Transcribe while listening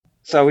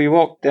So we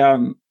walked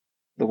down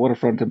the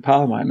waterfront in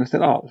Palma and we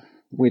said, oh,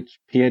 which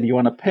pier do you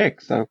want to pick?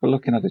 So we're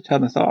looking at each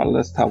other and said, oh,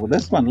 let's start with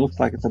this one. Looks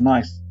like it's a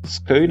nice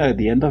schooner at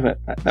the end of it.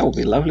 That would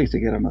be lovely to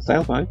get on a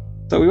sailboat.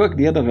 So we walked at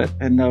the end of it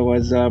and there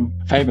was a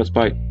famous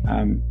boat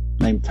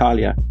named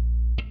Talia.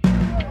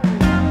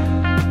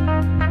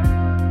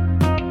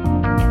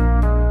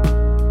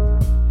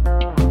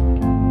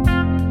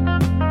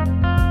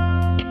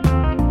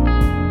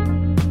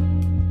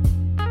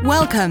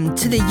 Welcome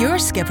to the Your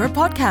Skipper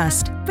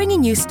podcast,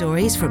 bringing you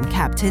stories from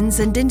captains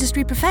and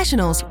industry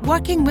professionals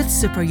working with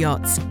super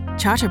yachts,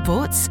 charter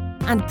boats,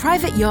 and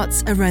private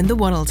yachts around the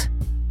world.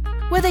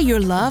 Whether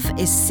your love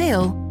is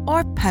sail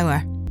or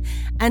power.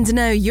 And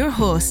now your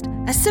host,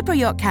 a super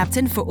yacht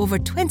captain for over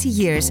 20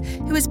 years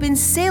who has been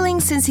sailing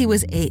since he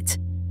was 8,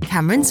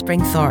 Cameron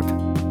Springthorpe.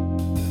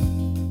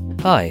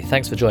 Hi,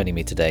 thanks for joining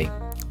me today.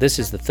 This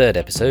is the third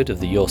episode of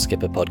the Your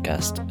Skipper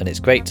podcast, and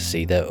it's great to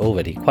see there are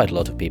already quite a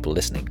lot of people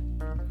listening.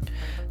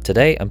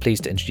 Today, I'm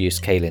pleased to introduce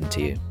Kaylin to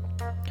you.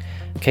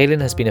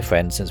 Kaylin has been a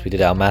friend since we did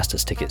our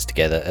master's tickets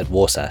together at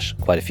Warsash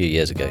quite a few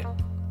years ago.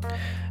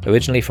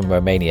 Originally from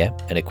Romania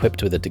and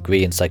equipped with a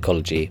degree in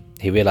psychology,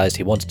 he realised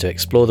he wanted to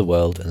explore the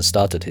world and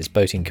started his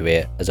boating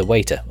career as a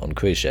waiter on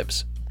cruise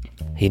ships.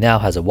 He now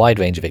has a wide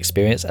range of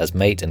experience as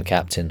mate and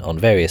captain on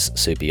various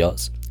super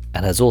yachts,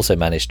 and has also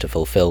managed to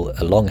fulfil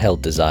a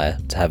long-held desire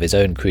to have his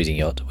own cruising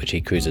yacht, which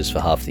he cruises for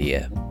half the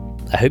year.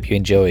 I hope you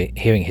enjoy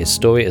hearing his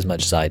story as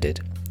much as I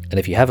did. And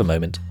if you have a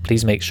moment,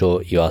 please make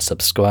sure you are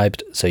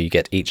subscribed so you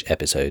get each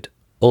episode.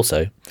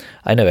 Also,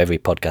 I know every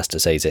podcaster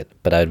says it,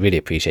 but I'd really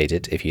appreciate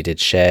it if you did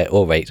share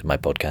or rate my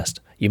podcast.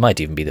 You might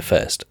even be the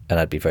first, and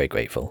I'd be very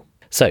grateful.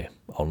 So,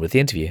 on with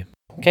the interview.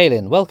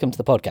 Kaylin, welcome to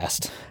the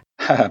podcast.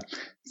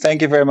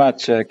 Thank you very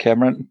much,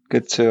 Cameron.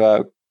 Good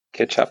to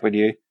catch up with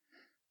you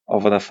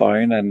over the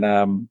phone.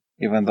 And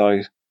even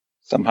though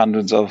some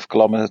hundreds of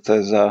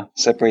kilometers are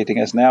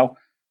separating us now,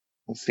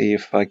 we'll see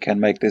if I can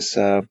make this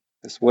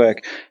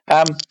work.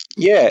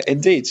 Yeah,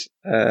 indeed.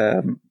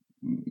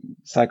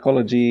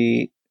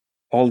 Psychology,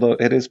 although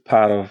it is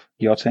part of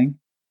yachting,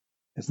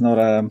 it's not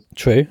a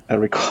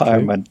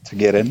requirement to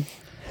get in.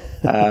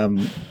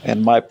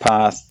 And my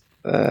path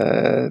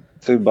to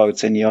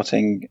boats in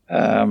yachting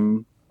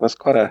was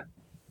quite a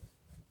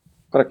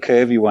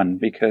curvy one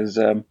because,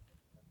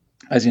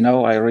 as you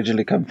know, I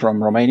originally come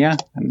from Romania,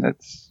 and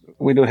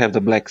we do have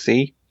the Black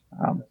Sea,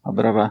 a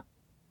bit of a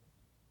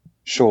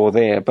shore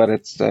there, but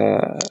it's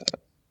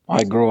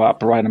I grew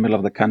up right in the middle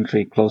of the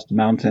country, close to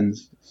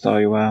mountains.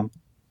 So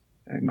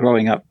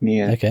growing up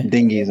near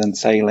dinghies and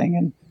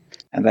sailing,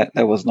 and that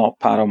was not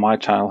part of my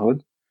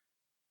childhood.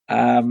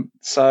 Without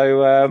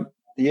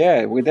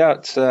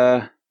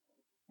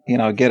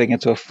getting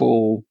into a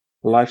full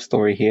life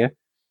story here,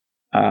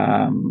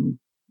 after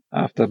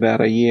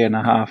about a year and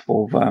a half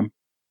of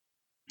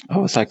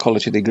a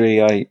psychology degree,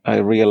 I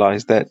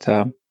realized that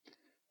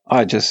I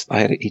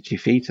had itchy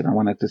feet and I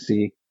wanted to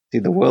see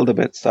the world a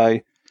bit. So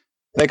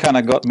they kind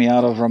of got me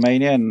out of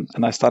Romania and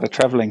I started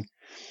traveling.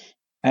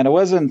 And it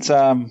wasn't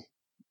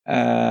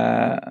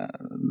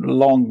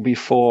long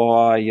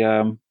before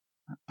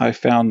I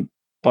found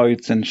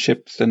boats and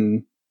ships,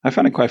 and I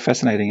found it quite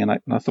fascinating, and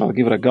I thought I'd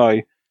give it a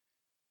go.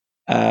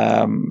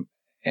 And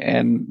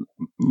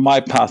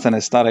my path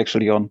then started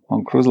actually on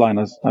cruise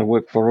liners. I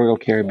worked for Royal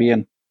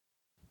Caribbean.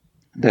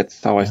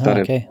 That's how I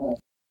started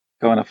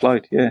going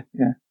afloat. Yeah.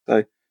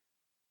 So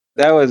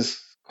that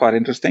was quite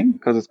interesting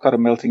because it's quite a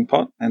melting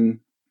pot,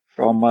 and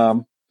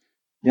from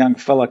young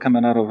fella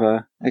coming out of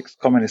a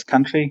ex-communist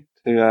country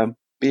to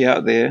be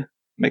out there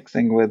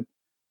mixing with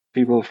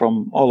people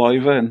from all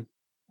over, and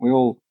we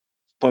all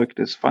spoke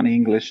this funny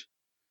English,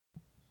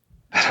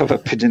 bit of a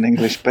pidgin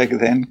English back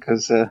then,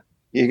 because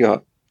you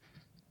got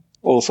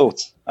all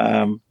sorts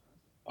on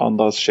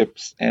those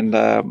ships, and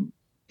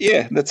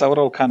that's how it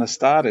all kind of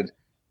started.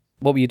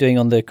 What were you doing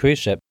on the cruise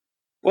ship?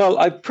 Well,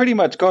 I pretty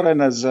much got in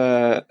as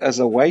a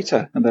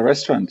waiter in the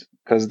restaurant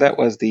because that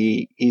was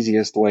the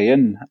easiest way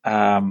in.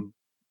 And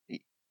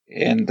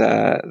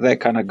that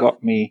kind of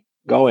got me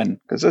going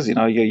because, as you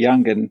know, you're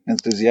young and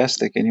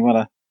enthusiastic and you want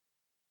to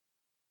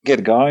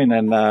get going.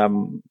 And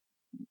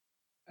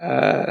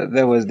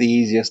that was the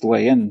easiest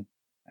way in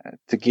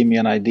to give me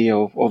an idea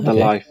of the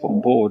life on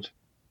board.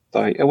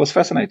 So it was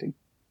fascinating.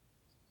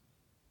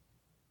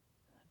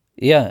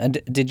 Yeah.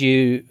 And did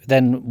you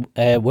then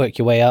work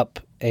your way up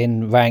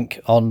in rank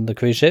on the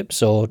cruise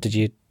ships, or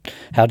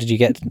how did you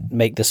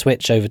make the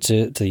switch over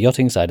to the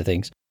yachting side of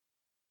things?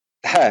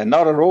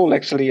 Not at all.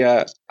 Actually,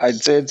 I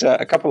did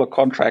a couple of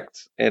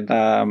contracts, and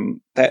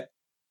that,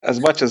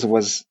 as much as it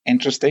was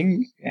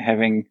interesting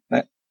having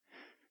that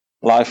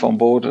life on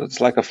board,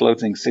 it's like a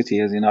floating city,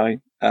 as you know.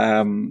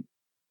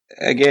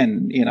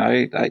 Again,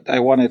 I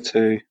wanted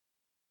to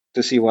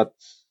see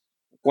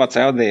what's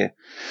out there,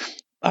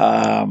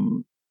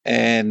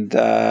 and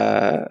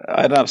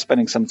I ended up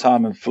spending some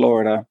time in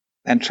Florida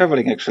and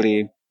traveling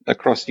actually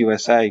across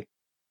USA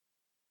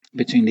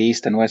between the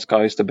East and West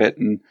Coast a bit,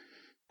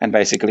 and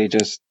basically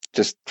just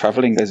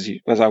traveling as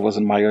I was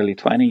in my early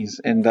 20s.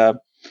 And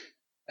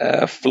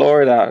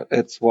Florida,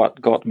 it's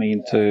what got me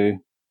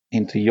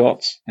into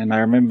yachts. And I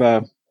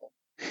remember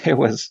it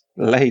was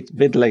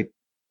mid late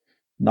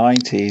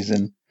 90s,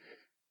 and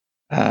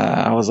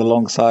I was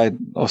alongside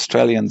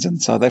Australians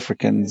and South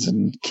Africans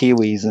and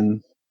Kiwis,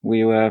 and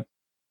we were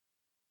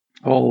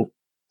all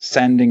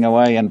sanding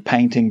away and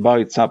painting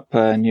boats up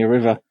New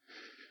River.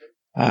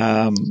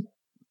 And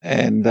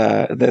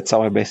that's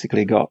how I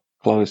basically got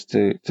close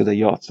to the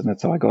yachts, and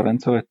that's how I got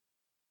into it.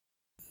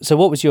 So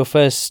what was your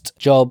first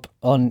job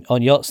on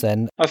yachts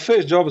then? My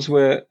first jobs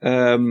were,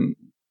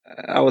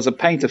 I was a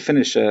painter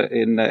finisher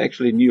in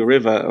actually New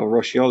River or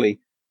Roscioli.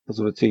 Those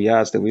were the 2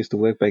 yards that we used to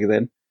work back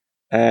then.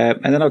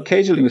 And then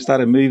occasionally we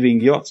started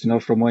moving yachts,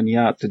 from one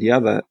yard to the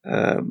other,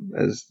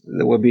 as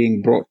they were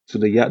being brought to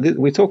the yard.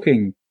 We're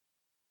talking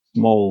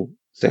small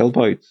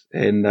sailboats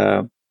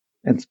and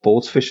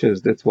sports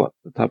fishers. That's what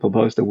the type of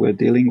boats that we're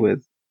dealing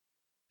with.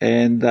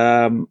 And,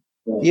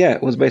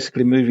 it was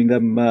basically moving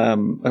them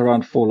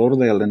around Fort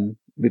Lauderdale and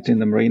between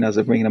the marinas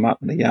and bringing them up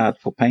in the yard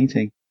for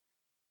painting.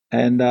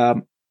 And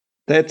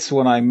that's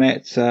when I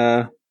met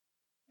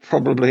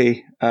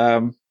probably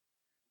the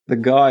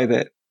guy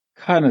that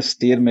kind of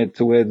steered me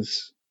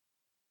towards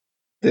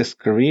this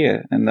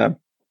career. And I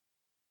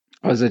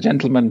was a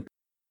gentleman,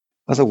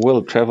 I was a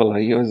world traveler.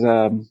 He was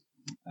a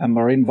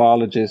marine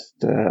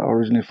biologist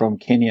originally from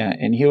Kenya,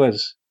 and he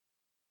was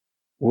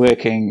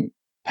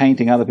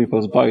painting other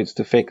people's boats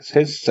to fix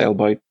his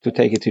sailboat to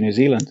take it to New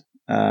Zealand.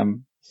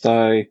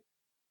 So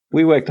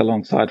we worked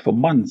alongside for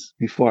months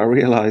before I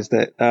realized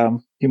that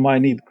you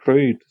might need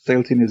crew to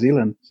sail to New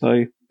Zealand.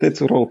 So that's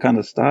what all kind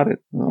of started.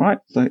 All right.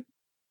 So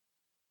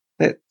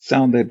that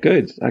sounded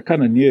good. I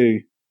kind of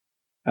knew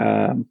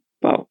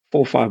about 4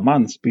 or 5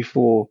 months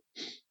before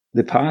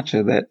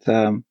departure that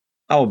I'm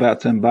about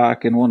to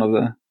embark in one of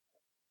the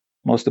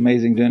most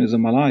amazing journeys of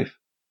my life.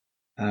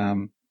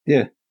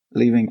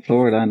 Leaving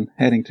Florida and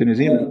heading to New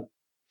Zealand.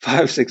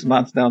 5-6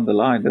 months down the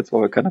line, that's what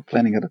we're kind of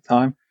planning at the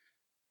time,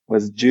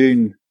 was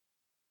June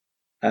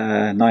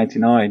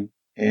 99,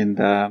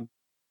 and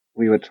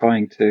we were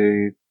trying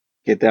to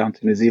get down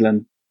to New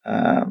Zealand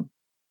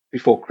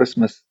before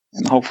Christmas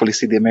and hopefully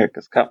see the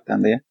America's Cup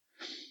down there,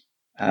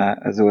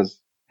 as it was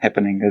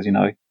happening, as you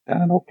know,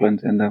 down in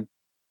Auckland. And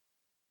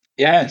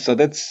so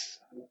that's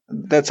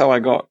how I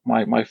got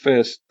my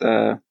first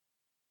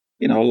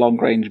long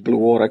range blue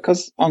water,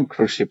 because on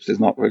cruise ships is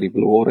not really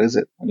blue water, is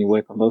it, when you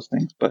work on those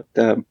things? But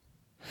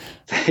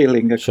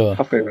sailing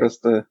halfway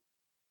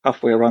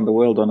around the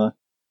world on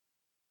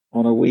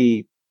a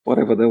wee,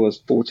 whatever there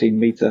was,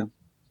 14-meter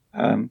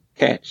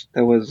catch,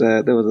 there was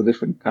a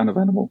different kind of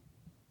animal.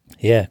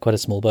 Yeah, quite a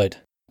small boat.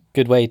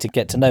 Good way to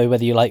get to know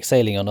whether you like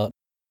sailing or not.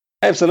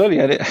 Absolutely,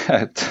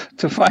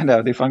 to find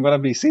out if I'm going to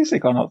be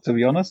seasick or not, to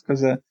be honest,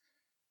 because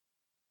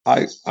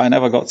I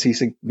never got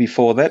seasick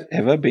before that,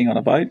 ever, being on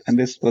a boat, and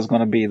this was going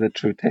to be the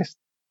true test.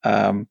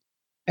 I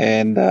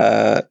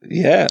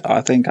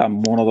think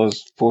I'm one of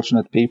those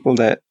fortunate people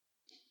that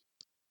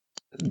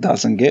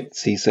doesn't get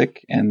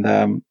seasick,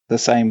 and the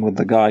same with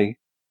the guy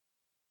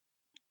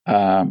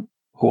who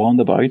owned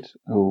the boat,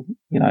 who,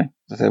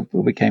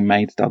 we became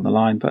mates down the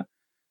line, but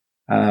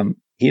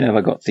he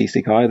never got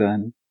seasick either,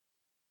 and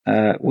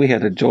we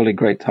had a jolly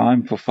great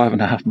time for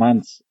 5.5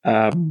 months.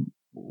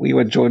 We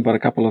were joined by a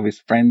couple of his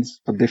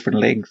friends for different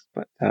legs,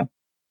 but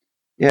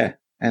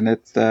and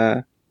it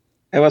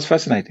was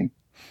fascinating.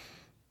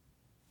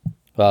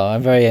 Well,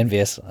 I'm very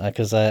envious,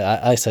 because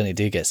I certainly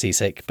do get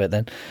seasick, but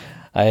then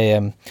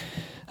I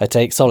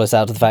take solace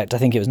out of the fact I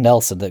think it was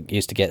Nelson that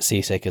used to get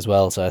seasick as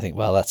well, so I think,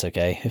 well, that's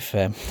okay if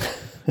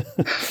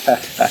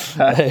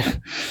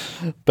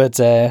but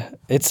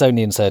it's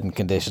only in certain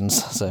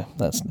conditions, so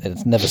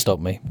it's never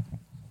stopped me.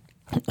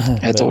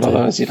 It's all of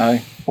those,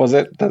 was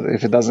it?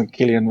 If it doesn't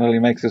kill you and really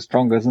makes you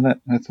stronger, isn't it?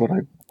 That's what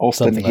I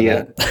often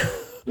hear.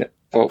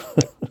 For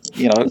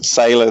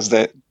sailors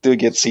that do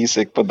get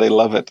seasick, but they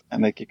love it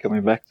and they keep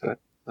coming back to it.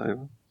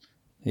 So,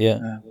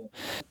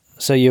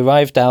 So you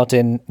arrived out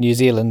in New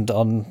Zealand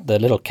on the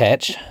little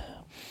ketch,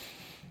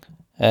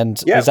 and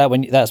is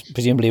that that's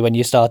presumably when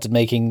you started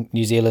making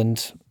New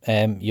Zealand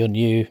your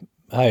new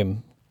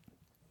home?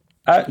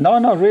 No,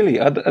 not really.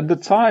 At the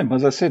time,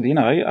 as I said,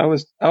 I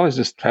was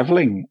just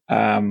traveling.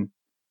 I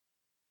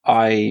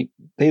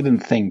didn't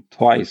think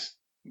twice.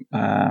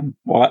 I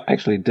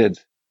actually did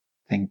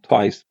think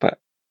twice, but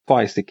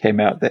twice it came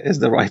out that is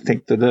the right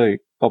thing to do,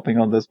 hopping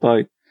on this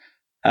boat.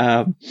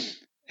 And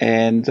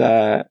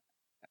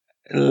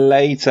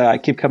later I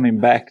keep coming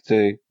back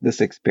to this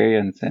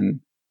experience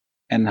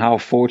and how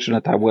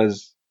fortunate I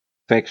was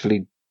to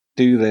actually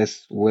do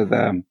this with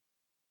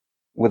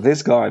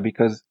this guy,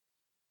 because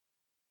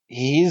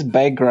his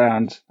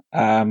background,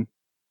 it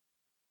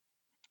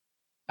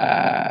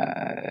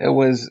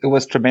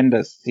was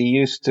tremendous. He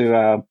used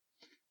to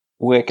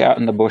work out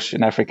in the bush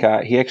in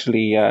Africa. He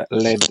actually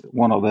led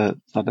one of the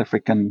South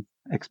African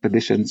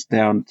expeditions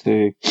down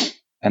to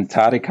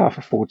Antarctica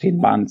for 14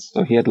 months.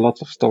 So he had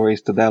lots of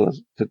stories to tell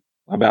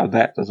about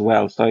that as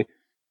well. So he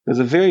was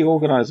a very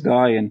organized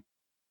guy, and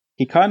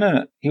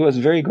he was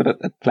very good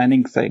at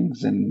planning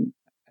things and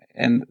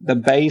and the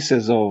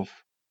basis of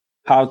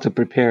how to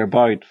prepare a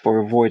boat for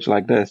a voyage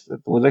like this, it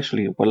was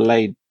actually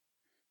laid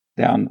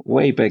down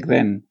way back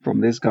then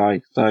from this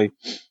guy. So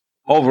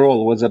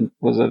overall, was a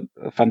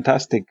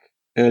fantastic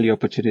early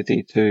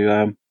opportunity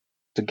to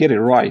get it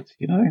right,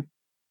 you know.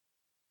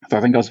 So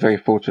I think I was very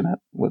fortunate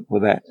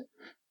with that.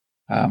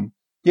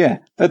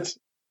 That's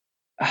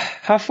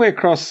halfway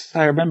across.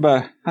 I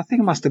remember, I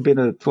think it must have been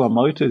a Tour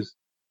Motors.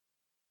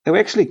 They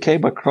actually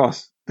came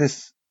across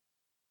this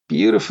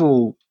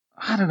beautiful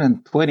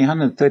 120,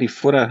 130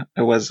 footer.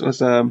 It was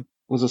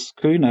a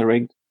schooner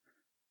rigged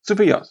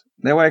super yacht.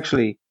 They were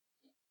actually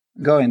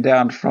going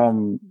down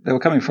they were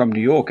coming from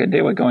New York, and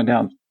they were going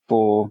down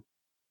for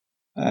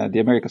the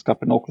America's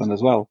Cup in Auckland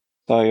as well.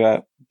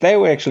 So they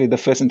were actually the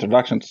first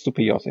introduction to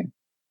super yachting,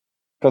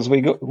 because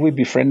we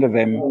befriended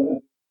them,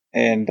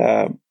 and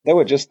they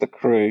were just the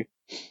crew.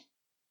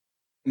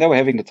 They were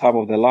having the time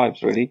of their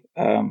lives, really,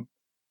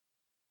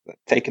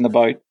 taking the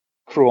boat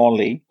crew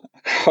only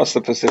across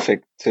the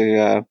Pacific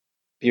to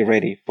be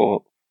ready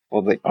for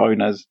the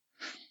owners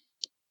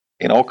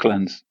in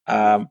Auckland.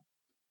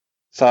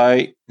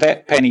 So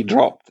that penny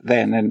dropped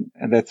then, and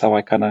that's how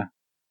I kind of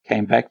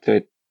came back to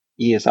it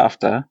years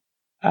after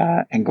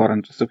and got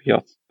into super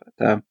yachts.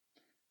 But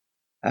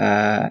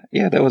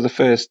that was the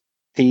first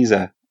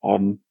teaser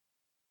on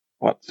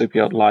what super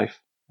yacht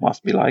life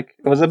must be like.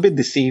 It was a bit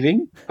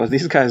deceiving because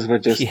these guys were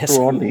just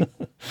crew only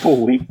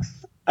 4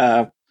 weeks.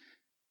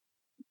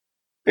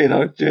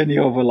 Journey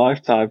of a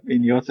lifetime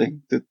in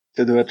yachting to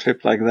do a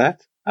trip like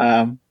that.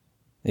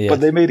 But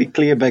they made it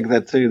clear back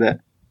then too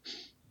that,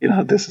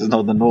 this is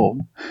not the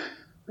norm.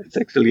 It's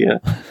actually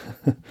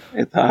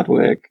it's hard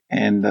work,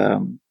 and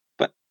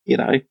but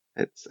it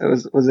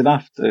was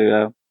enough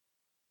to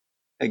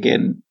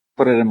again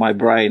put it in my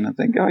brain and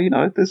think,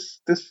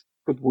 this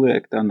could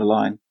work down the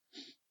line.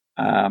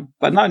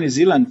 But now New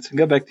Zealand, to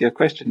go back to your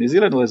question, New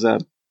Zealand was I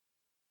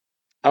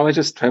was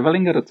just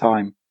traveling at a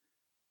time,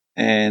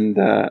 and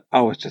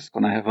I was just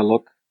going to have a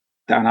look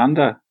down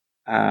under.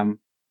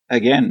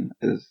 Again,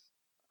 as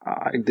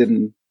I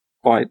didn't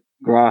quite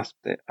grasp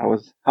that I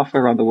was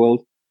halfway around the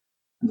world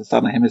in the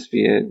Southern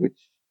Hemisphere, which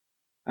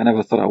I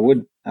never thought I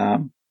would,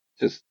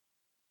 just,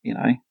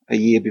 a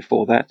year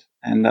before that.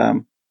 And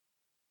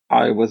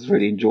I was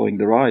really enjoying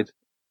the ride.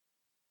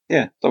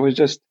 Yeah, so I was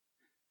just,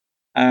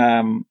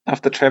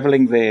 after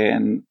traveling there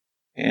and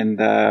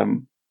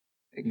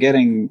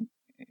getting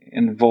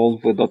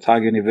involved with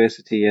Otago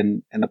University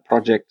and a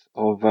project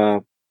of,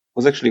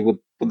 was actually with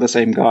the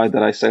same guy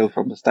that I sailed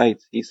from the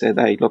States. He said,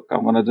 hey, look,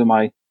 I'm going to do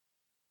my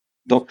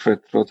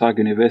doctorate through Otago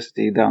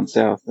University down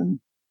south, and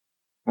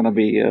I'm going to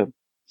be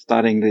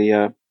studying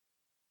the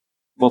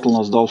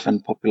bottlenose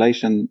dolphin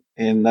population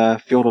in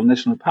Fjordland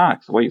National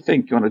Park. So what do you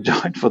think? You want to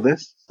join for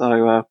this?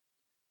 So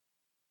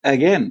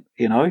again,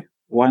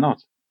 why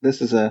not?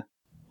 This is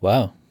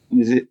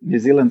New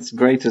Zealand's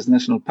greatest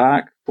national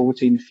park,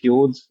 14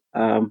 fjords,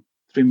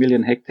 3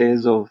 million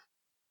hectares of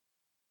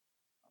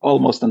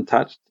almost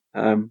untouched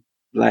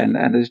land,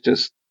 and it's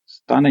just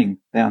stunning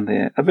down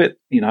there. A bit,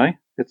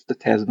 it's the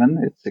Tasman,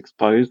 it's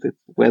exposed, it's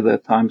weather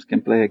at times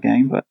can play a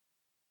game, but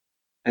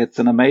it's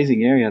an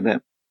amazing area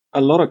that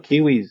a lot of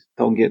Kiwis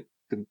don't get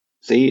to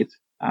see it.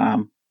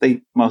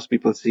 Most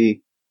people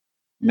see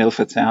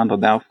Milford Sound or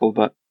Doubtful,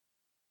 but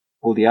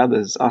all the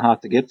others are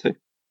hard to get to.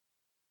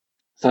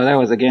 So that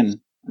was, again,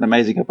 an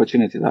amazing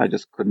opportunity that I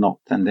just could not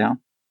turn down.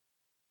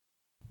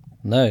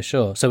 No,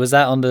 sure. So was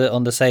that on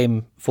the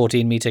same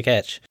 14-meter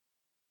ketch?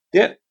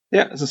 Yeah,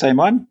 it's the same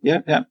one.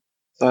 Yeah.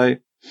 So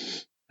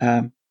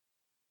nice.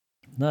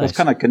 It was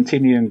kind of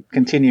continuing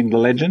the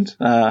legend.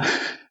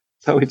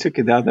 So we took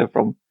it down there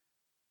from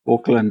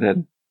Auckland,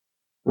 and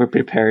we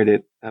prepared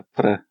it,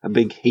 put a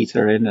big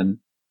heater in and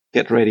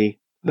get ready,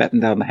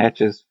 batten down the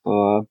hatches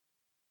for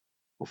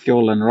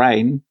Fjordland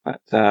rain.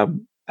 But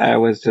it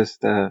was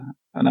just an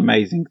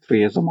amazing 3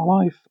 years of my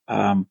life,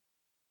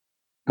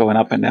 going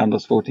up and down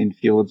those 14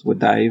 fjords with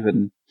Dave.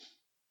 And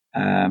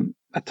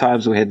at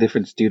times we had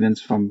different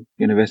students from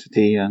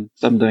university, and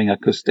some doing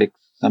acoustics,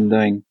 some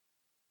doing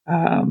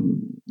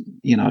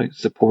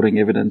supporting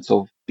evidence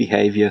of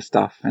behavior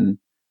stuff. And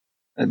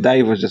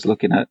Dave was just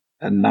looking at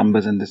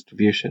numbers and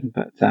distribution,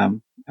 but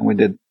and we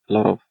did a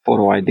lot of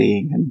photo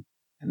IDing,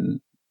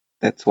 and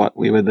that's what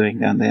we were doing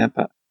down there.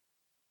 But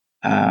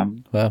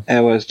wow.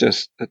 It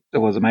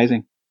was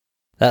amazing.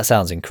 That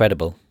sounds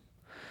incredible.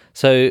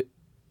 So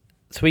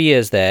 3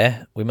 years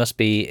there, we must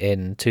be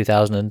in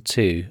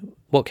 2002.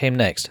 What came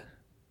next?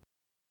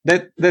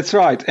 That's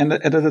right. And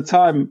at the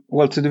time,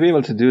 well, to be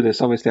able to do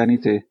this, obviously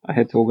I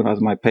had to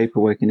organize my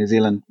paperwork in New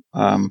Zealand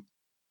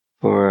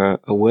for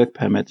a work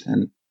permit,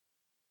 and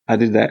I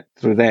did that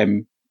through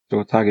them, through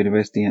Otago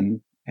University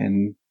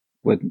and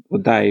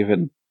with Dave.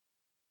 And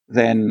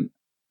then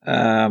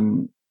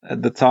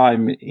at the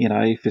time,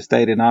 if you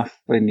stayed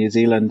enough in New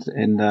Zealand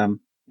and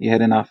you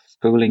had enough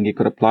schooling, you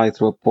could apply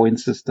through a point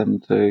system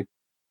to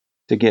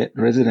get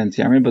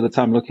residency. I remember the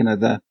time looking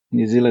at the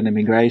New Zealand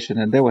immigration,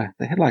 and they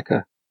had like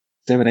a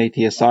 7-8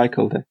 year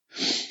cycle that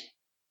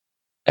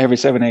every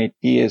 7-8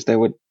 years they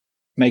would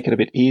make it a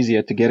bit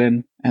easier to get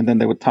in, and then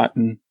they would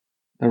tighten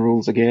the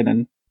rules again.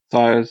 And so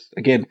I was,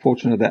 again,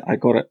 fortunate that I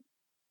got it.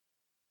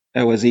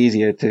 It was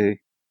easier to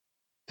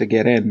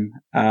get in,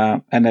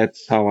 and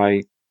that's how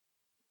I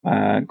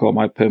got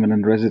my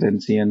permanent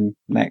residency, and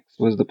next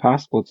was the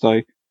passport.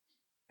 So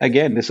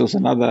again, this was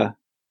another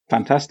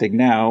fantastic.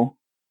 Now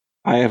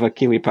I have a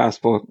Kiwi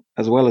passport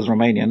as well as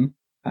Romanian,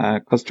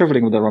 because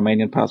traveling with a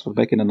Romanian passport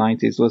back in the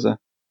 90s was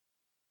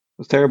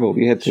terrible.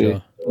 You had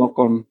to knock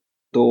on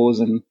doors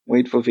and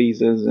wait for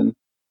visas, and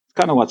it's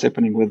kind of what's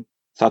happening with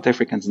South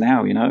Africans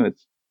now.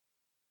 It's,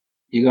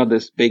 you got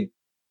this big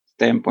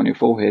stamp on your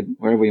forehead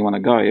wherever you want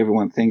to go.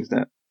 Everyone thinks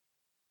that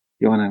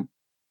you want to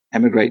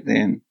emigrate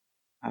there and,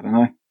 I don't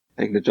know,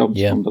 take the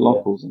jobs from the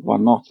locals and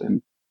whatnot.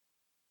 And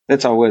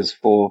that's how it was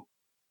for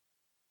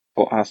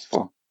us,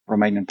 for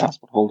Romanian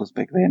passport holders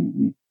back then.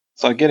 And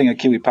so getting a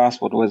Kiwi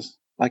passport was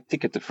like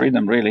ticket to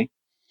freedom, really.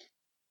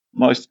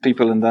 Most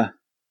people in the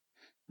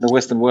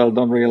Western world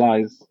don't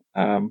realize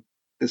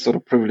this sort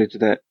of privilege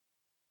that,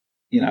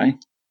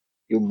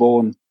 you're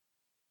born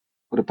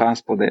with a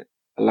passport that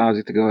allows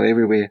you to go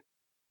everywhere.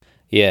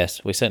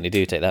 Yes, we certainly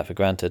do take that for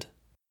granted.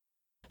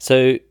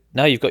 So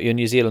now you've got your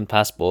New Zealand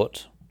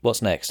passport.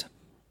 What's next?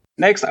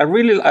 Next, I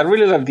really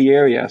love the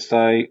area.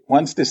 So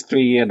once this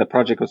 3-year the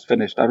project was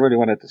finished, I really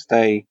wanted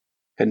to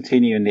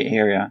continue in the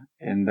area.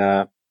 And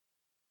the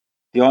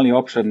only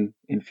option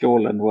in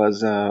Fjordland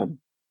was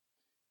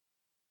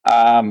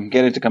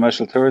get into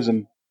commercial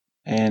tourism.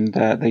 And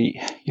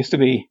they used to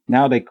be,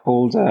 now they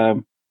called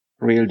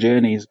Real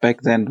Journeys.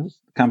 Back then, the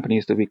company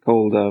used to be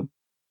called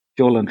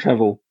Fjordland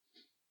Travel.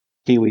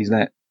 Kiwis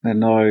that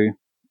know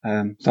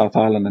South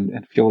Island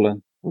and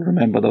Fjordland will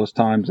remember those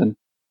times. And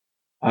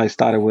I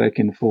started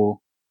working for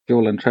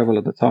Fjordland Travel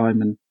at the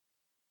time, and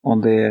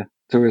on their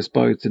tourist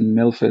boats in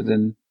Milford,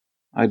 and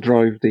I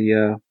drove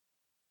the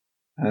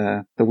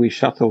wee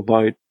shuttle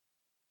boat,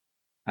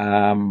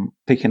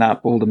 picking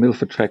up all the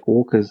Milford Track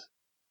walkers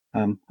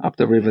up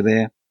the river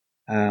there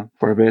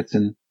for a bit,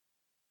 and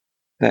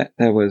that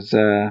was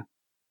the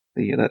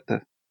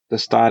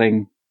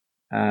starting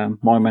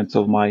moments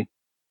of my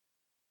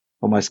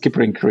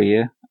skippering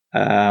career.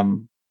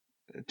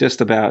 Just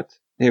about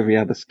every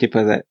other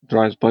skipper that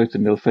drives boats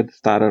in Milford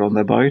started on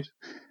their boat,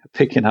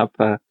 picking up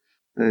the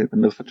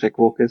Milford Track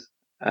walkers.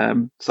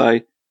 So,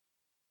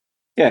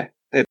 yeah,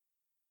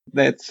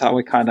 that's how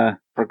we kind of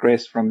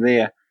progressed from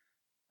there.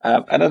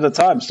 And at the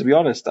times, to be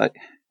honest,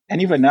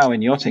 and even now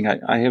in yachting,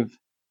 I have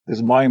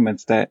these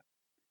moments that,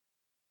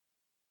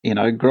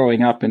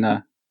 growing up in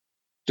a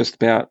just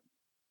about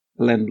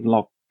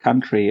landlocked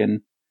country,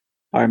 and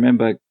I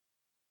remember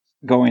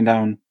going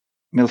down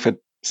Milford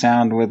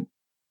Sound with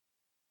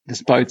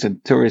this boat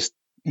and tourists,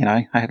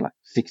 I had like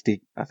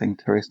 60, I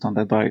think, tourists on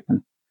that boat,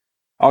 and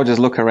I would just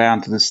look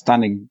around to the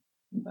stunning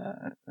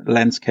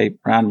landscape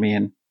around me,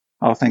 and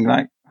I'll think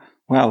like,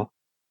 well,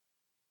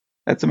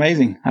 that's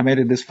amazing. I made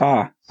it this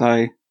far.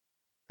 So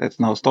that's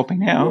no stopping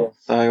now. Yeah.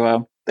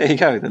 So there you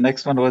go. The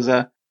next one was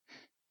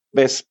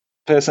best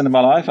person in my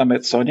life. I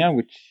met Sonia,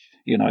 which,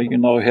 you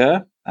know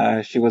her.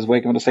 She was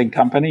working with the same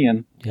company,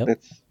 and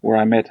that's where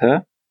I met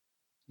her.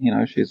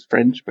 She's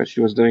French, but she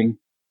was doing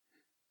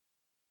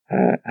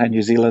her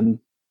New Zealand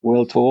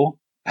world tour.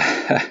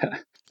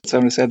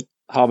 Someone said,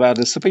 how about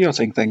the super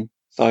yachting thing?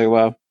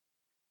 So,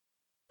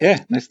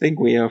 next thing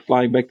we are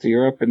flying back to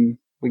Europe, and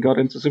we got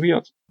into super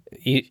yachts.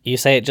 You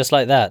say it just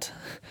like that.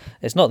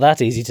 It's not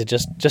that easy to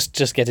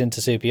just get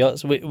into super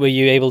yachts. Were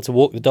you able to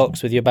walk the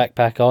docks with your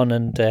backpack on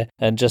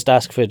and just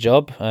ask for a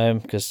job?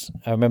 Because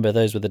I remember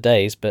those were the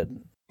days. But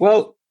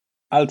well,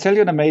 I'll tell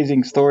you an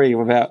amazing story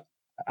about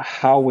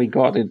how we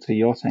got into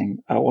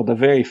yachting. Or the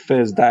very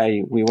first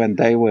day we went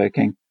day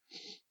working,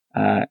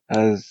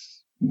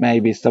 as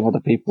maybe some of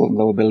the people that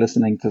will be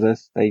listening to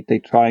this, they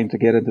trying to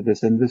get into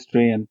this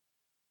industry, and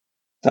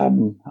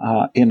some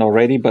are in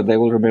already, but they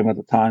will remember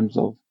the times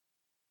of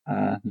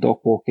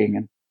dock walking.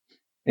 And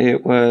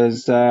it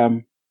was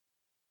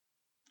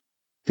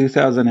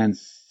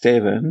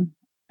 2007,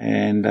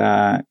 and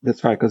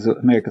that's right, because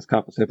America's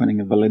Cup was happening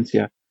in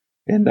Valencia,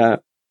 and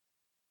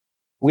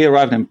we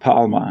arrived in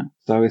Palma.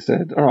 So we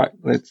said, all right,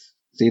 let's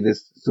see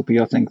this super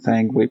yachting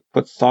thing. We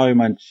put so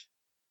much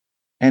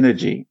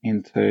energy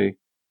into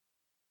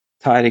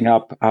tidying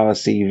up our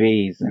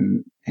CVs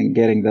and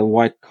getting the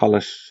white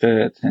collar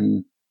shirt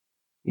and,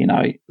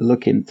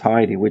 looking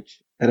tidy, which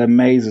it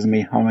amazes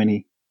me how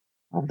many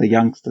of the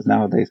youngsters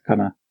nowadays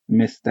kind of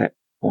miss that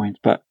point.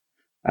 But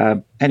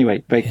anyway,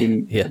 back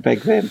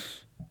then.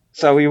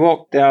 So we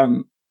walked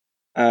down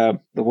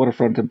the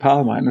waterfront in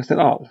Palma, and we said,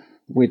 oh,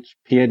 which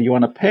pier do you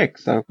want to pick?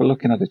 So we're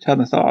looking at each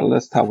other and said, oh,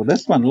 let's start with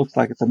this one. Looks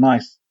like it's a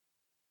nice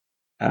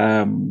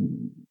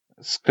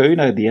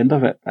schooner at the end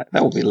of it.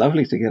 That would be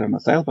lovely to get on a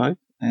sailboat.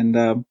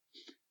 And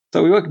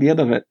so we walked at the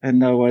end of it,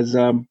 and there was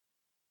a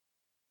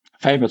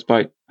famous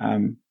boat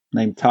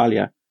named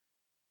Talia.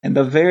 And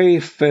the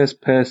very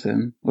first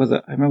person was,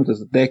 I remember it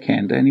was a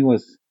deckhand, and he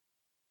was,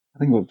 I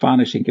think,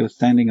 varnishing. He was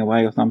standing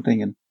away or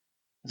something. And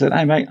I said,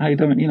 hey, mate, how you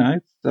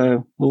doing?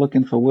 We're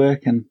looking for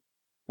work and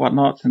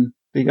whatnot. And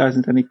do you guys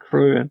need any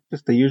crew? And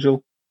just the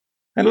usual.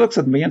 And he looks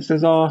at me and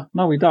says, oh,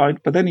 no, we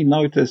don't. But then he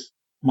noticed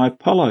my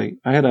polo.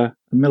 I had a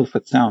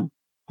Milford Sound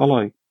polo.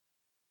 I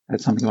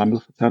had something like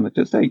Milford Sound that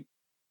just say,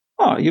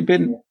 oh, you've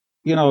been,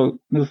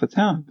 Milford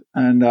Sound.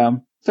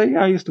 And so,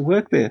 yeah, I used to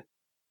work there.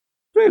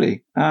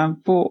 Really?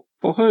 For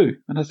who?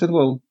 And I said,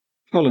 well,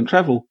 Call and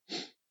Travel.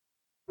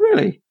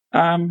 Really?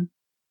 When?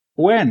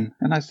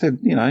 And I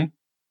said,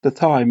 the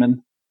time. And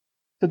I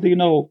said, do you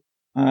know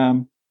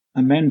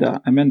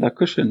Amanda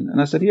Cushion? And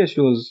I said, yeah,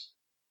 she was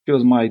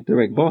my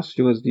direct boss.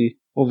 She was the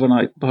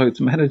overnight boats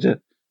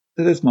manager.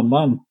 So that's my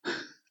mum.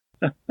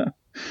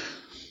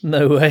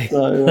 No way.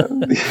 So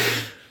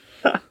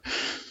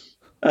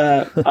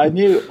I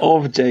knew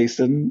of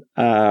Jason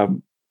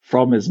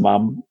from his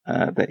mum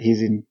that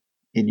he's in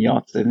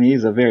yachts, and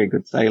he's a very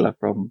good sailor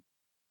from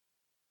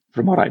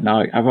what I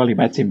know. I've only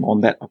met him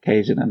on that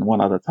occasion and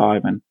one other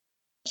time, and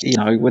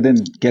we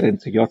didn't get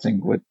into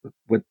yachting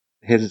with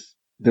his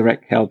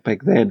direct help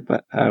back then,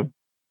 but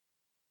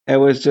it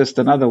was just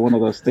another one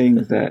of those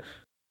things that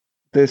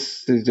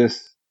this is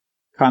just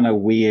kind of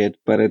weird,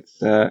 but it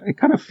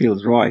kind of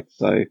feels right.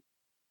 So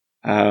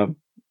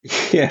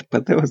yeah,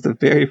 but that was the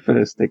very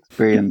first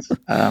experience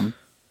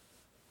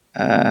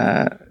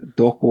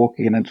dock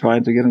walking and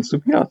trying to get in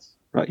super yachts,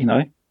 right?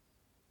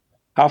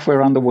 Halfway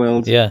around the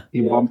world, yeah,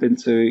 he bumped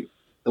into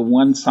the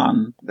one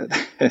son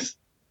that this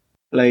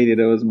lady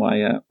that was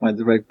my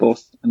direct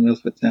boss in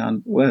Milford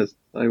Sound was.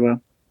 So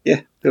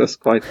yeah, it was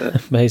quite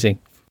amazing.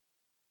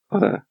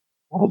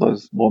 All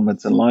those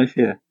moments in life,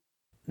 yeah.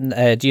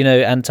 Do you know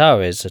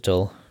Antares at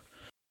all?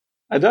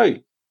 I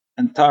do.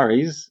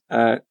 Antares,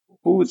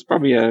 who is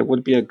probably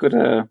would be a good,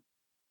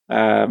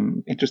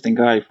 interesting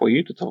guy for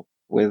you to talk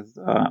with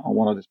on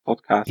one of these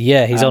podcasts.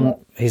 Yeah,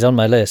 he's on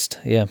my list.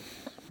 Yeah.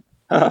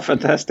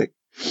 Fantastic.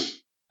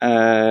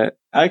 I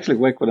actually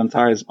work with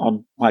Antares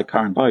on my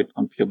current boat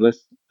on Pure Bliss.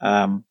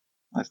 I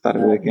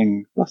started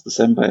working last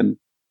December, and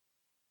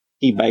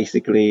he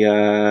basically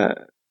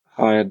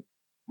hired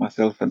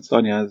myself and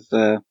Sonia as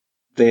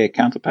their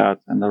counterpart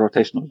in the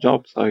rotational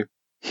job. So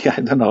yeah,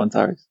 I don't know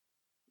Antares.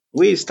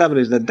 We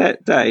established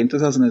that day in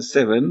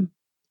 2007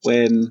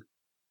 when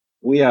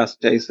we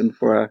asked Jason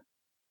for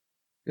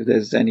if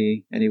there's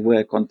any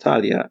work on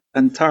Talia.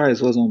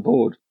 Antares was on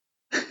board.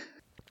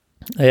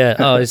 Yeah.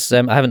 Oh,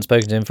 I haven't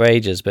spoken to him for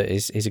ages, but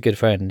he's a good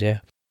friend. Yeah.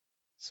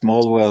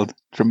 Small world,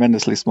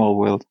 tremendously small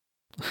world.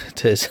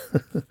 It is.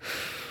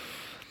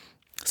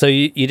 So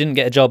you didn't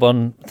get a job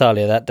on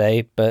Thalia that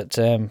day, but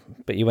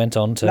you went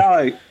on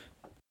to.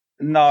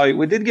 No,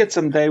 we did get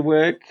some day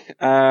work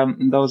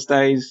in those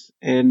days,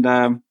 and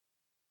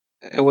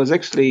it was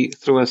actually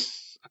through a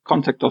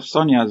contact of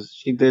Sonia's.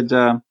 She did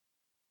her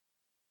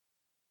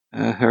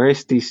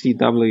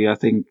STCW, I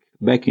think,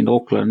 back in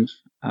Auckland.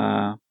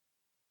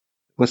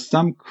 Was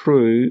some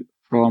crew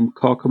from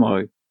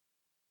Kokomo.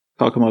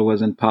 Kokomo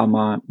was in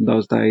Palma in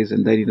those days,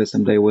 and they needed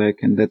some day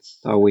work, and that's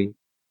how we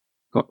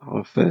got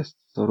our first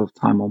sort of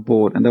time on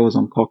board. And that was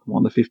on Kokomo,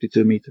 on the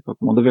 52-meter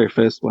Kokomo, the very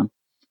first one.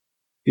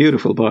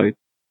 Beautiful boat.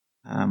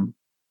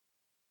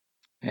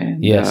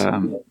 Yes.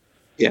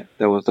 Yeah,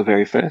 that was the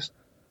very first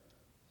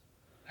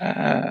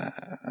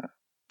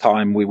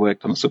time we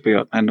worked on a super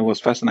yacht, and it was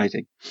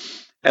fascinating.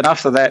 And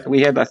after that,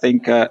 we had, I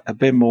think, a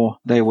bit more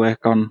day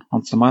work on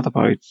some other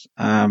boats,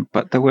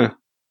 but they were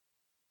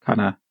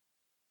kind of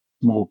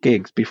small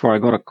gigs before I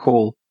got a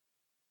call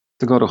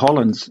to go to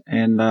Hollands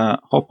and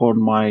hop on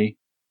my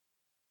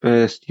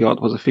first yacht.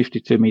 Was a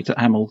 52-meter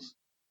Hamels.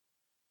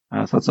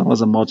 So it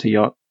was a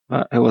multi-yacht,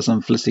 but it was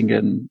in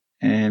Vlissingen.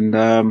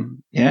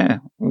 And yeah,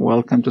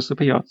 welcome to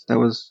super yachts. I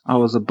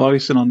was a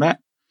bosun on that.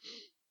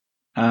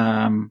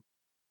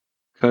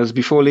 Because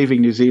before leaving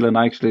New Zealand,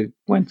 I actually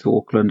went to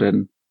Auckland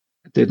and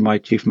did my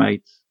chief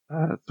mates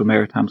through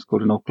Maritime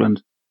School in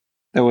Auckland.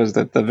 That was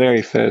the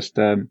very first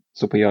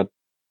super yacht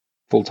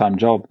full-time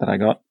job that I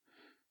got.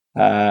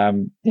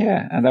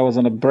 Yeah, and that was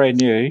on a brand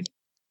new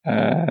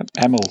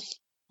Hamels.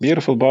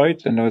 Beautiful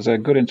boat, and it was a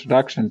good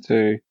introduction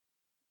to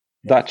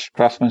Dutch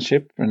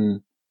craftsmanship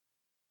and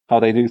how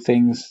they do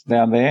things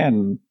down there,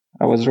 and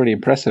I was really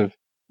impressive.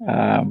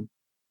 And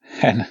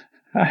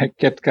I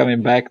kept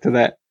coming back to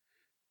that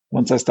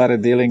once I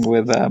started dealing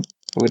with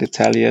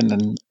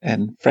Italian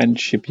and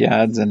French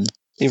shipyards and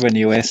even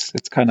US.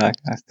 It's kind of,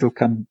 I still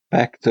come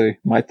back to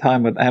my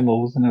time at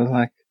Hamels, and I was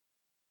like,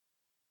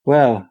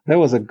 well, that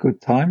was a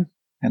good time,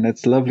 and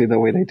it's lovely the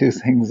way they do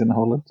things in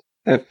Holland.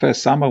 That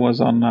first summer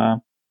was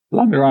on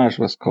La Mirage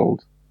was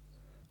called.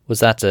 Was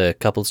that a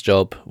couple's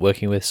job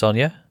working with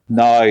Sonia?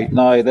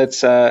 No, that's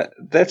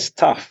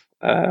tough,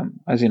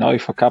 as you know,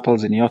 for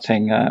couples in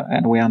yachting,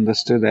 and we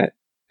understood that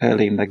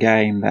early in the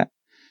game that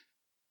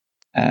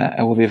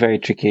it will be very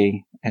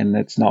tricky, and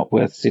it's not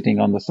worth sitting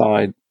on the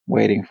side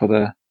waiting for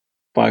the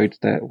boat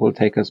that will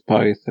take us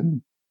both.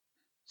 And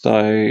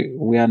so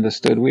we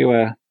understood. We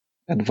were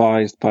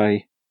advised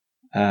by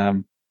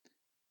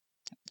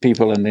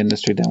people in the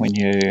industry that we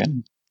knew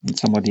and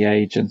some of the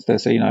agents. They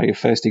say,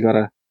 first you got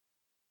to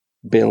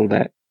build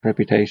that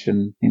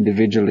reputation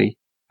individually,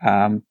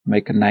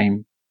 make a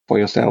name for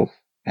yourself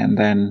and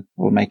then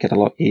will make it a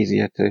lot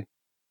easier to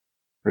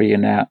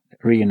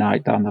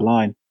reunite down the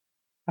line.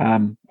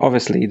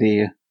 Obviously,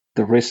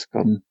 the risk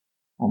on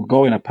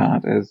going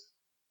apart is,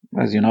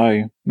 as you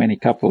know, many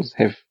couples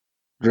have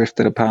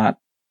drifted apart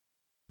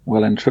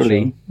well and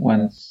truly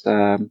once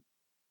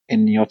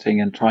in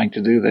yachting and trying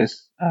to do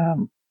this.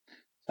 So,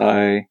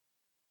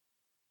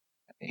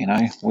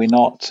 we're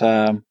not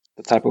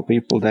the type of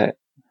people that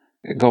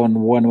go on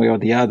one way or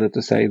the other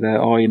to say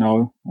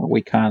that,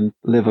 we can't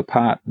live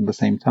apart at the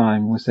same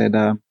time. We said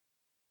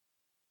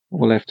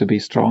we'll have to be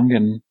strong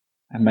and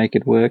make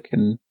it work.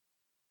 And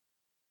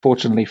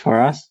fortunately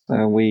for us,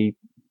 we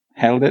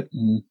held it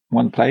in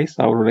one place,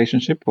 our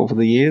relationship, over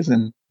the years,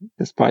 and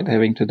despite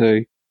having to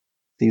do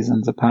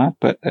seasons apart,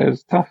 but it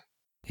was tough.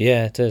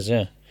 Yeah, it is,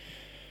 yeah.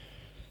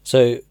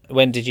 So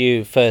when did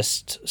you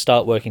first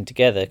start working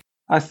together?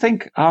 I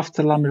think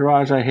after La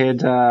Mirage, I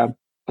had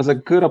was a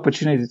good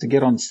opportunity to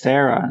get on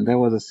Sarah, and there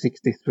was a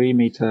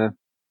 63-meter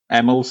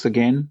Amels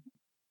again,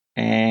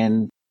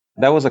 and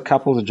that was a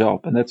couple's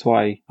job, and that's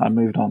why I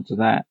moved on to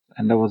that.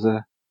 And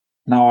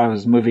now I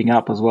was moving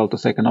up as well to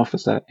second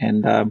officer,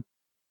 and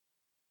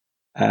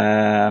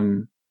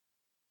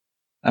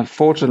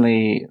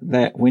unfortunately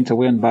that winter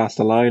we're in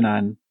Barcelona,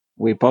 and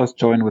we both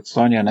joined with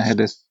Sonia, and I had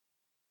this,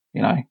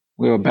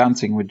 we were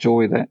bouncing with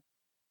joy that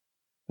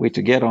we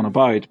to get on a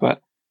boat,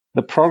 but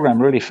the program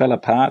really fell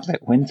apart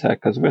that winter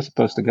because we were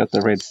supposed to go to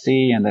the Red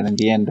Sea, and then in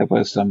the end there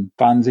were some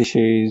funds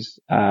issues,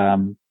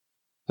 so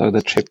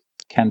the trip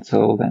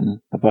cancelled,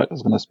 and the boat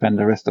was going to spend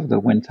the rest of the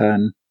winter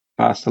in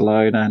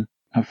Barcelona. And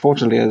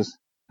unfortunately, as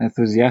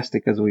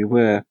enthusiastic as we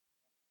were,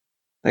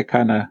 they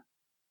kind of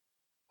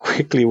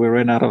quickly we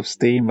ran out of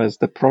steam as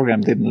the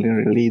program didn't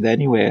really lead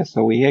anywhere.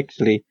 So we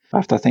actually,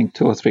 after I think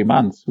 2 or 3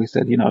 months, we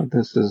said,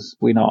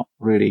 we're not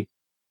really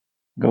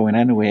going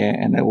anywhere,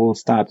 and it will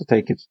start to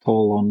take its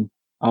toll on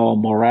our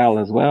morale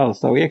as well.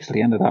 So we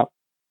actually ended up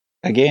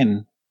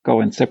again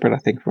going separate, I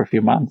think, for a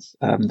few months,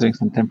 doing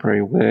some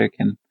temporary work.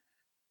 And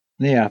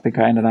I think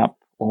I ended up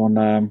on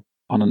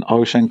an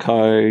Ocean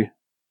Co,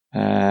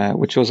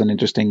 which was an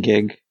interesting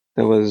gig.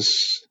 There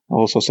was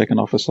also second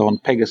officer on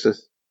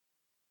Pegasus,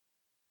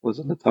 was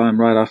at the time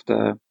right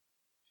after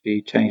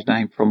she changed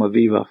name from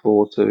Aviva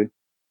 4 to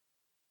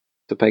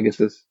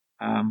Pegasus.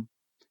 And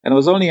it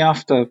was only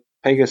after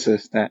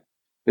Pegasus that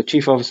the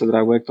chief officer that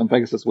I worked on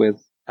Pegasus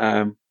with,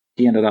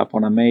 he ended up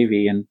on a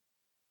Navy, and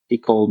he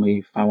called me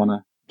if I want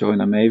to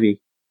join a Navy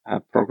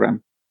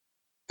program.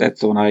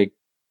 That's when I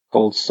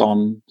called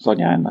Sonia,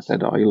 and I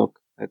said, look,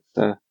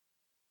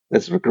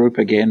 let's regroup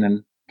again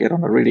and get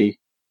on a really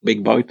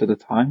big boat at the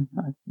time.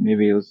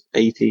 Maybe it was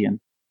 80, and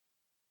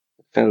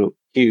it felt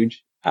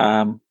huge.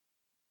 That's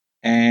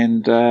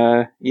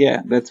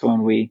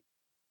when we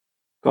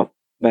got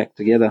back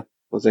together.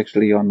 It was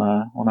actually on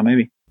a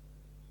Navy.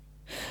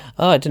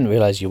 Oh, I didn't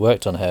realise you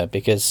worked on her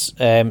because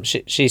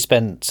she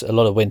spent a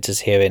lot of winters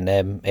here in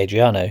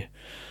Adriano,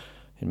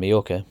 in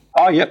Mallorca.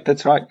 Oh, yep,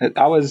 that's right.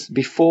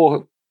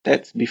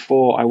 That's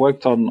before I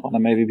worked on a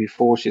Navy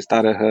before she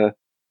started her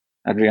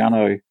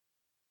Adriano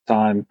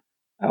time.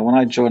 When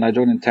I joined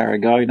in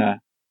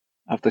Tarragona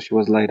after she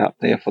was laid up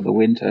there for the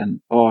winter.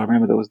 And I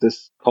remember there was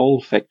this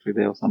coal factory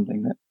there or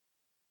something that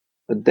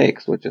the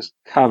decks were just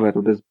covered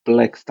with this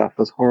black stuff. It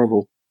was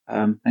horrible.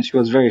 And she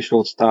was very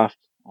short-staffed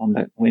on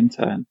that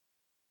winter, and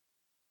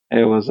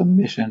it was a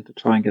mission to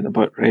try and get the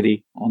boat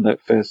ready on that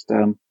first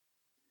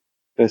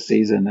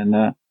season.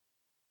 And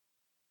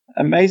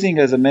amazing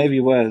as a Navy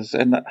was,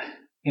 and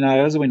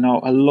as we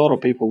know, a lot of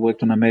people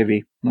worked on a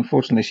Navy.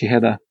 Unfortunately, she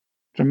had a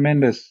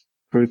tremendous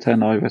crew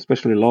turnover,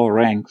 especially lower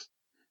ranks.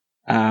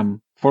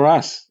 For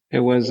us, it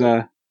was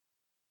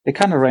it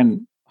kind of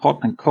ran hot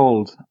and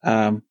cold.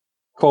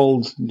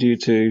 Cold due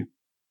to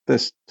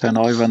this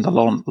turnover in the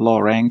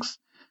lower ranks,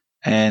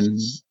 and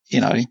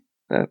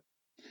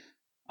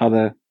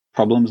other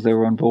problems that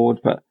were on board.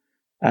 But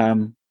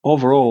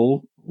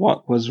overall,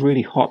 what was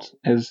really hot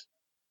is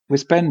we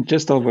spent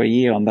just over a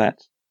year on that,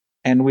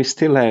 and we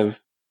still have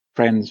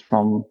friends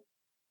from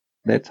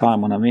that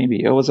time on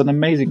Navy. It was an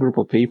amazing group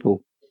of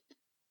people,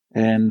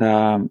 and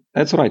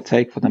that's what I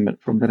take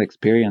from that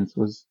experience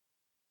was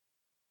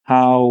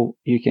how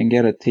you can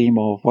get a team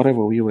of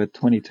whatever we were,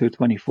 22,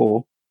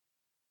 24.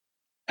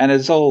 And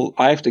it's all,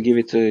 I have to give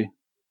it to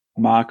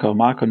Marco.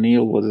 Marco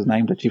Neal was his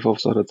name, the chief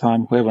officer at the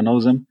time. Whoever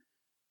knows him,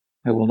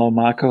 who will know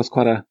Marco, is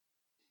quite a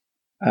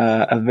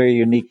very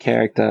unique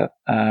character.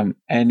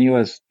 And he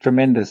was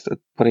tremendous at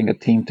putting a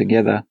team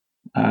together.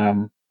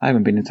 I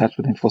haven't been in touch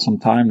with him for some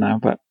time now,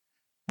 but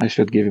I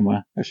should give him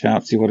a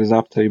shout, see what he's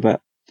up to.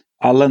 But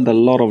I learned a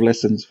lot of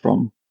lessons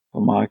from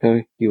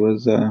Marco. He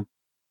was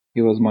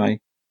my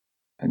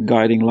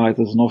guiding light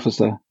as an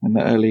officer in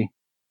the early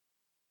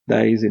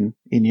days in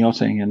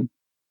yachting, and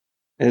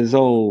it's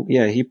all,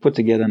 he put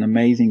together an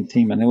amazing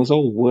team, and it was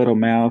all word of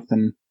mouth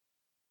and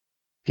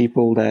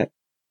people that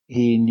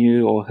he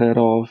knew or heard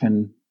of,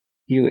 and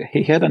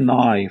he had an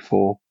eye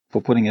for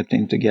putting a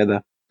team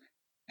together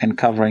and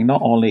covering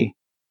not only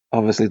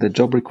obviously the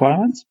job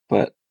requirements,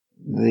 but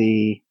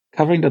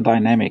covering the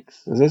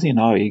dynamics. As you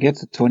know, you get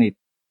to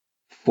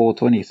 24,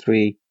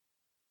 23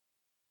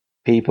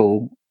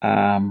 people.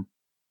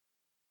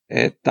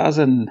 It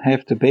doesn't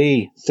have to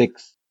be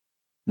 6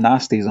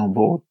 nasties on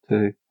board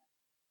to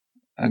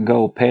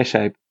go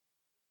pear-shaped,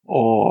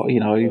 or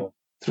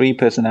 3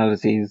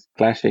 personalities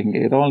clashing.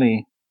 It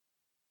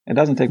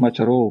doesn't take much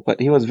at all. But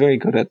he was very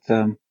good at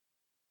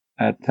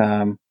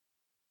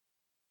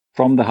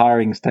from the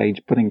hiring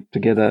stage, putting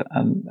together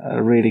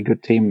a really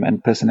good team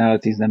and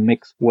personalities that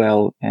mix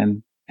well,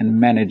 and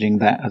managing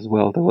that as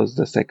well. That was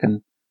the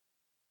second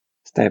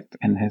step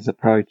in his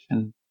approach.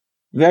 And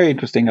very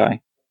interesting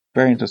guy.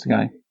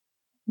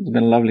 It's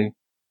been lovely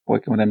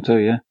working with him too,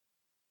 yeah.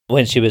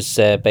 When she was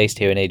based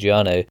here in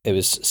Adriano, it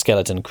was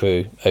skeleton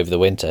crew over the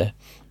winter,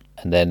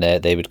 and then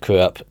they would crew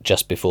up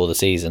just before the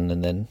season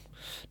and then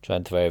try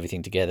and throw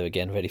everything together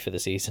again, ready for the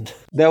season.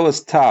 That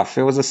was tough.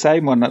 It was the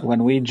same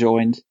when we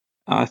joined.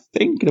 I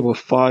think there were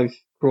 5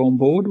 crew on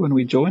board when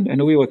we joined,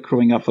 and we were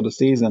crewing up for the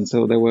season,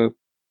 so there were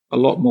a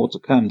lot more to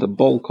come. The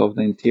bulk of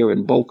the interior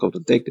and bulk of the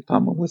deck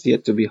department was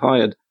yet to be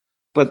hired.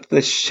 But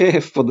the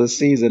chef for the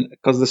season,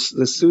 because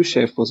the sous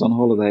chef was on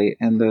holiday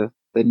and the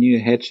new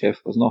head chef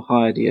was not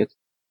hired yet.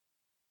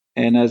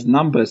 And as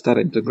numbers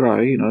started to grow,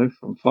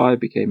 from 5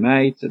 became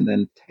 8 and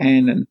then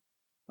 10. And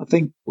I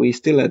think we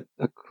still had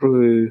a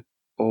crew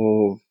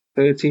of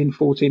 13,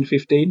 14,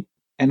 15.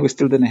 And we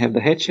still didn't have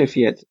the head chef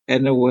yet.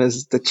 And it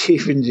was the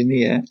chief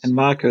engineer and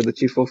Marco, the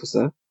chief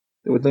officer,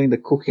 that were doing the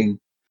cooking.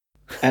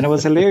 And it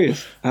was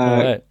hilarious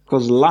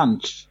because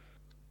lunch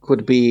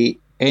could be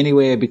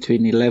anywhere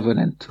between 11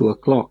 and 2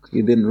 o'clock.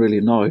 You didn't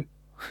really know.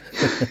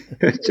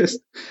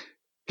 Just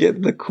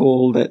get the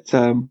call that,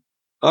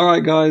 all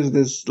right, guys,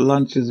 this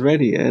lunch is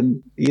ready.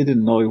 And you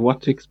didn't know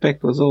what to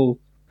expect. It was all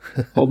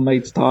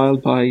homemade style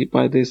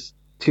by these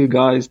 2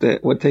 guys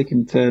that were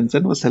taking turns.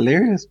 And it was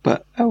hilarious.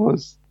 But it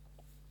was,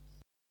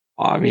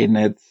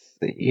 it's,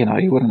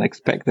 you wouldn't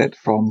expect that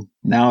from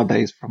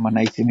nowadays from an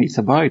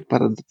 80-meter boat.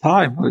 But at the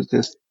time,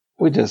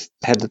 we just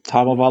had the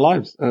time of our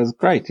lives. It was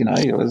great.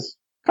 It was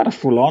kind of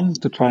full on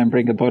to try and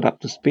bring a boat up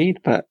to speed,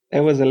 but it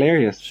was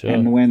hilarious. Sure.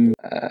 And when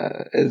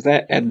is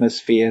that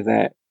atmosphere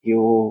that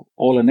you're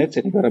all in it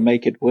and you got to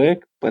make it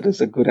work, but it's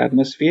a good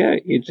atmosphere,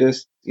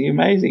 you're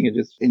amazing.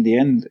 In the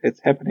end, it's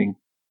happening.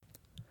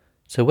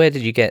 So where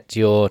did you get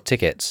your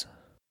tickets?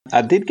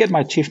 I did get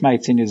my chief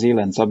mates in New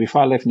Zealand. So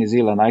before I left New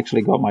Zealand, I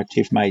actually got my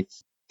chief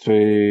mates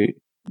through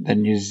the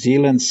New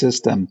Zealand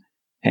system,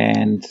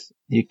 and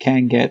you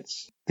can get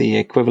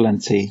the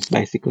equivalency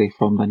basically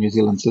from the New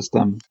Zealand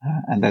system,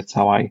 and that's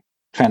how I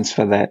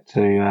transfer that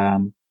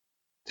to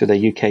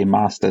the UK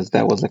Masters.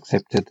 That was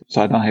accepted,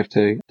 so I don't have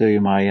to do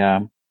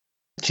my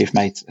chief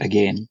mates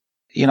again.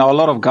 A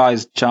lot of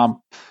guys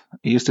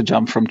used to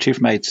jump from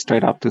chief mates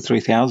straight up to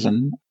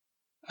 3000.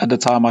 At the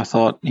time, I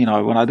thought, when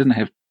I didn't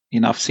have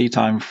enough sea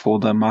time for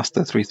the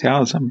Master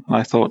 3000,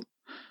 I thought,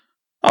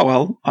 oh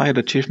well, I had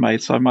a chief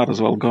mate, so I might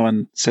as well go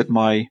and set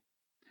my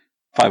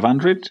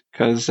 500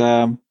 because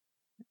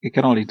you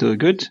can only do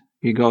good.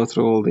 You go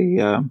through all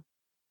the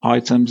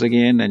items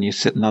again, and you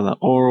set another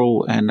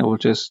oral, and it will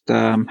just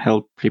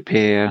help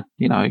prepare,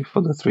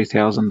 for the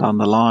 3000 down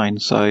the line.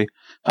 So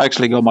I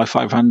actually got my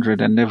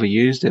 500 and never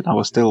used it. I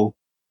was still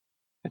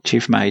a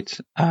chief mate.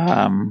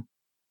 And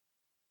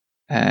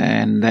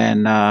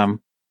then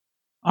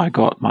I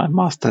got my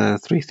Master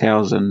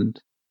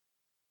 3000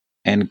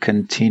 and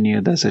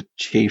continued as a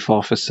chief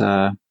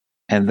officer,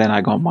 and then I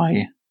got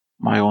my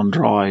own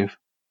drive.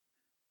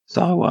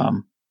 So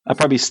I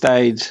probably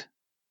stayed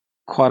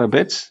quite a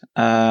bit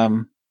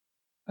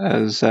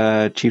as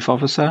a chief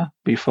officer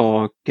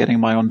before getting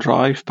my own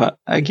drive. But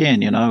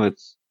again,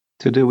 it's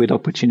to do with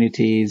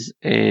opportunities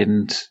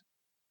and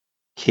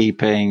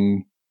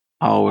keeping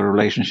our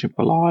relationship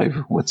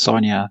alive with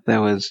Sonia.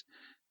 There was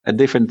at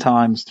different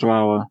times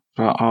through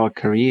our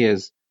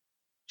careers,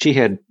 she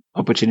had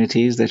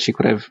opportunities that she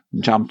could have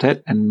jumped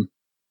at and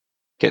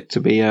get to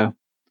be a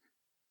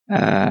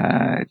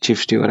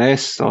chief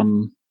stewardess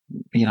on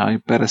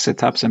better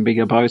setups and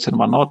bigger boats and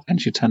whatnot, and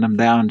she turned them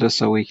down just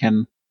so we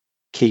can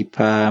keep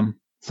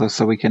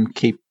so we can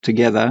keep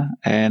together.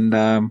 And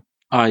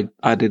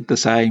I did the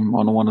same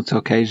on 1 or 2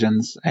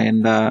 occasions,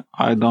 and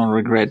I don't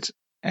regret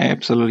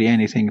absolutely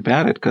anything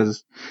about it,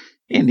 because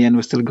in the end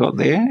we still got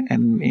there,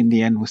 and in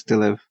the end we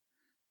still have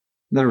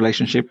the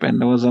relationship,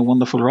 and it was a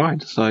wonderful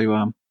ride.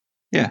 So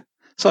yeah.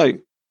 So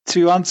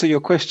to answer your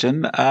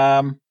question,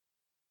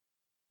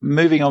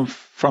 moving on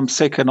from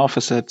second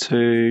officer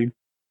to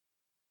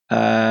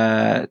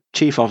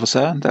chief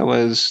officer, that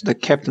was the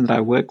captain that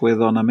I worked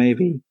with on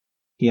Amevi.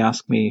 He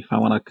asked me if I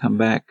want to come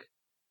back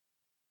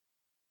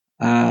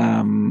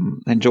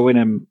and join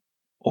him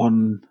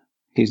on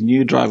his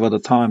new drive at the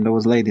time. There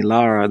was Lady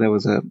Lara. There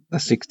was a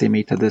 60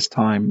 meter this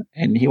time,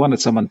 and he wanted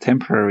someone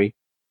temporary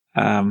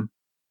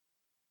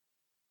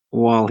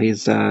while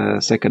his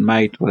second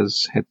mate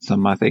had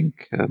some, I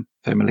think,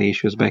 family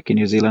issues back in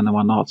New Zealand and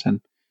whatnot.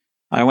 And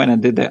I went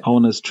and did the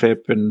owner's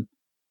trip, and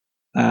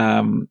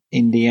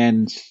in the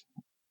end,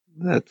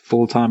 that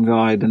full-time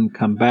guy didn't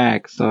come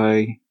back,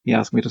 so he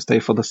asked me to stay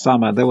for the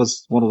summer. That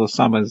was one of the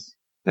summers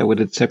that we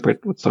did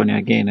separate with Sonia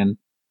again, and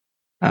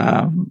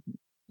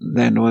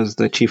then was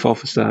the chief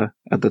officer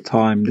at the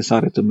time,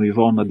 decided to move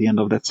on at the end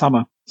of that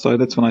summer. So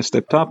that's when I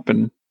stepped up,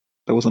 and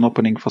there was an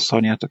opening for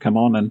Sonia to come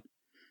on. And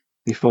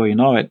before you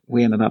know it,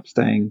 we ended up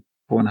staying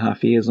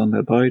 4.5 years on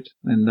that boat.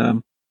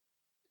 And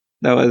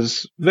that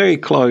was very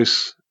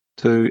close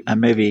to a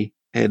Mevi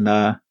in,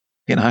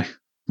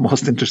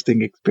 most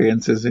interesting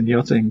experiences in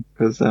yachting,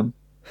 because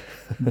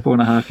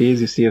 4.5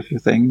 years, you see a few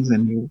things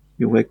and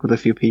you work with a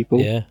few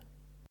people. Yeah.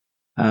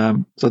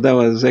 So that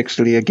was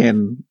actually,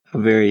 again, a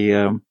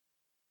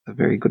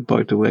very good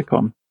boat to work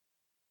on.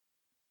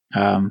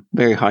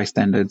 Very high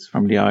standards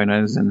from the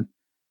owners, and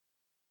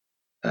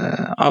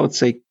I would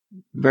say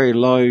very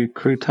low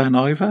crew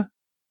turnover.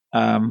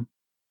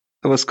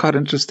 It was quite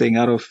interesting.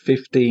 Out of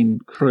 15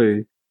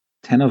 crew,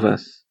 10 of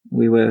us,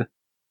 we were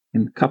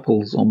in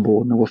couples on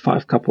board. There were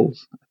 5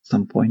 couples at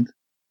some point.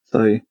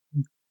 So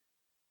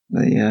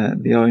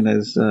the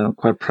owners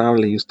quite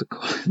proudly used to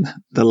call it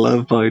the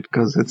love boat,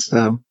 because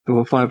there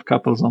were 5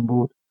 couples on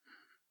board.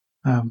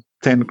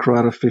 10 crew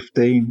out of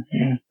 15.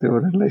 Yeah, there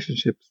were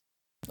relationships.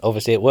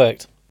 Obviously, it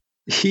worked.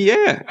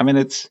 Yeah, I mean,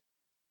 it's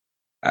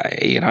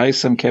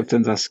some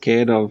captains are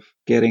scared of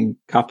getting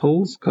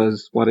couples,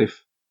 because what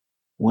if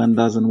one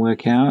doesn't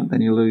work out,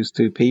 then you lose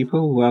 2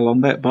 people? Well,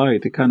 on that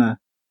boat, it kind of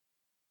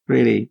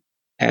really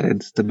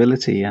added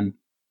stability and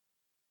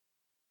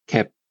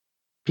kept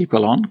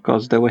people on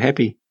because they were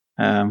happy.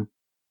 So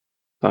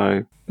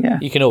yeah,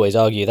 you can always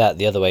argue that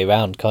the other way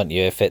around, can't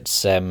you? If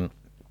it's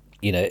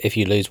if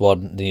you lose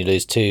one, then you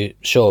lose 2,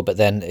 sure. But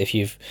then if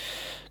you've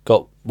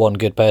got one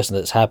good person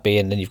that's happy,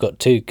 and then you've got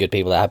 2 good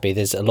people that are happy,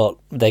 they're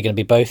going to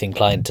be both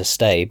inclined to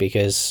stay,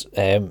 because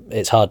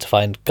it's hard to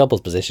find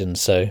couples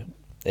positions. So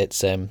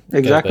it's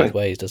exactly goes both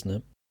ways, doesn't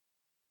it?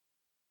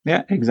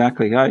 Yeah,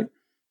 exactly.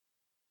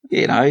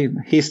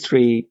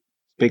 History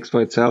speaks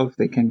for itself.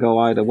 They can go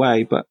either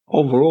way, but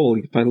overall,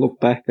 if I look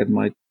back at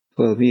my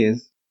 12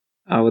 years,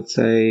 I would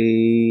say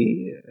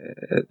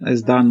it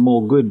has done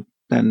more good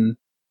than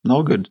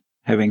no good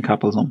having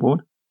couples on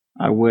board.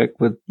 I worked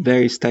with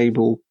very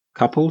stable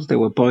couples. They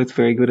were both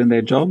very good in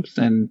their jobs,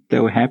 and they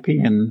were happy,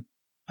 and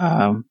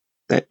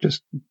that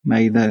just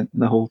made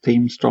the whole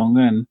team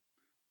stronger and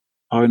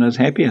owners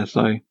happier.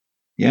 So,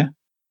 yeah.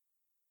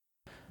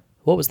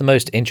 What was the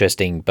most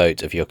interesting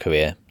boat of your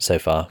career so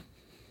far?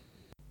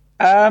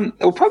 It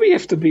will probably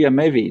have to be a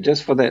Mevi,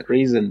 just for that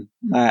reason.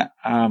 That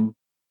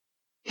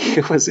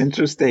it was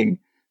interesting.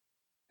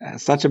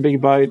 Such a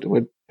big boat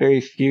with very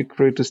few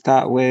crew to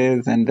start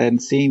with, and then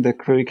seeing the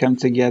crew come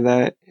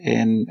together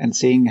and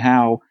seeing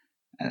how,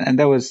 and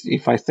that was,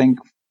 if I think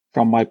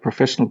from my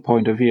professional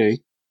point of view,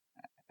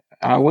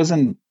 I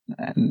wasn't,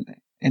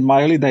 in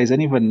my early days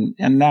and even,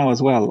 and now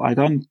as well, I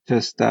don't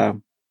just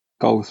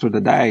go through the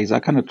days. I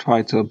kind of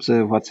try to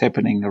observe what's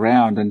happening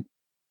around, and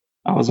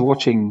I was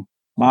watching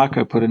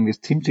Marco putting his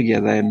team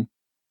together, and,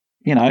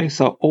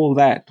 so all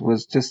that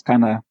was just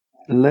kind of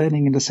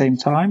learning at the same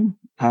time.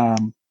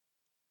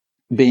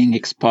 Being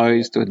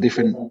exposed to a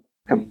different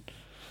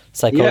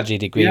psychology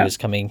degree was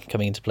coming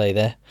into play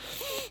there.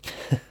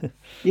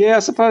 Yeah, I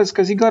suppose,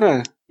 because you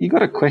gotta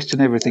question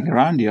everything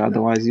around you,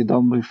 otherwise you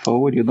don't move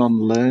forward, you don't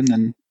learn.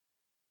 And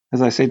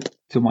as I said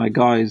to my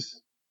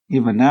guys,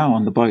 even now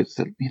on the boats,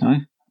 that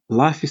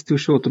life is too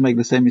short to make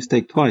the same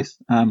mistake twice.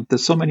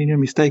 There's so many new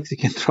mistakes you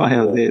can try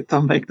out there.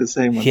 Don't make the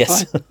same one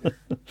twice.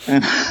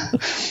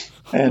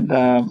 and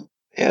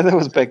that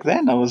was back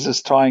then. I was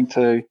just trying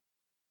to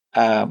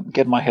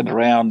get my head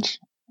around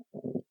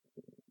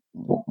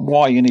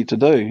why you need to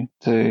do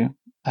to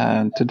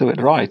do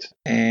it right.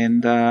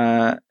 And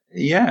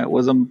it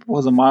was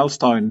a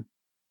milestone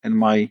in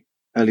my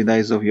early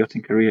days of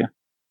yachting career.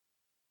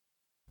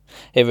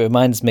 It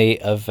reminds me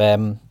of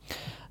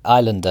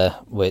Islander,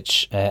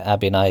 which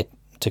Abby and I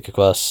took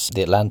across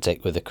the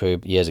Atlantic with the crew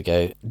years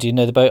ago. Do you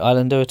know the boat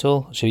Islander at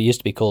all? She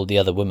used to be called the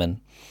Other Woman.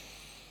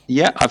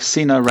 Yeah, I've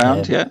seen her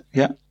around. Yeah.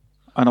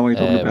 I know what you're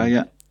talking about.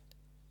 Yeah.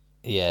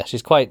 Yeah,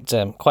 she's quite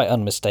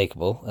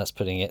unmistakable. That's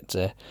putting it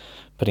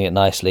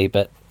nicely.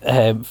 But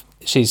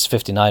she's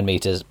 59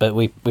 meters. But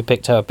we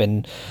picked her up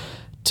in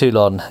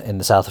Toulon in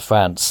the south of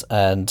France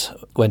and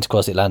went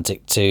across the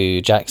Atlantic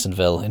to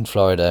Jacksonville in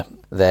Florida.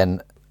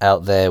 Then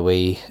out there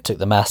we took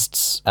the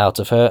masts out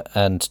of her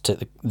and took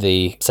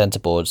the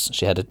centerboards.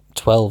 She had a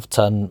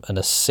 12-ton and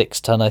a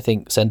 6-ton, I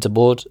think,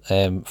 centerboard,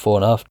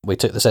 4.5. We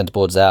took the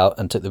centerboards out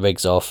and took the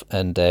rigs off,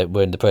 and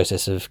we're in the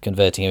process of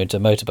converting her into a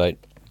motorboat.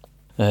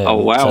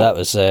 Oh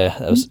wow! So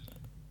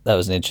that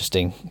was an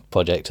interesting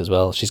project as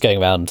well. She's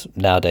going around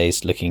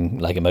nowadays looking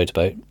like a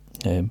motorboat.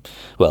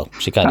 Well,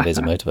 she kind of is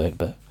a motorboat,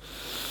 but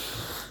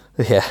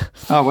yeah.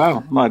 Oh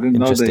wow! No, I didn't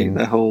know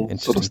the whole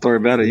sort of story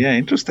about it. Yeah,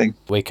 interesting.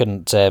 We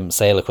couldn't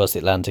sail across the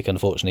Atlantic,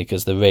 unfortunately,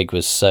 because the rig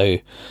was so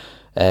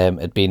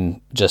had been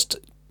just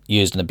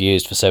used and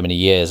abused for so many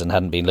years and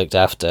hadn't been looked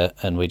after,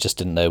 and we just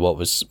didn't know what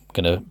was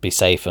going to be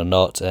safe or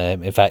not.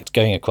 In fact,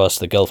 going across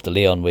the Gulf de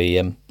Lyon,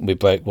 we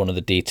broke one of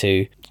the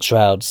D2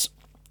 shrouds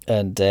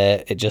and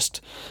it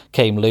just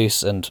came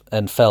loose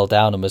and fell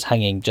down and was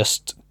hanging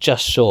just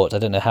short. I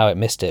don't know how it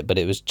missed it, but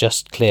it was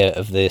just clear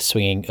of the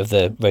swinging of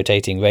the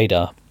rotating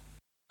radar.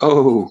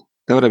 Oh,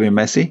 that would have been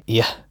messy.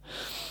 Yeah.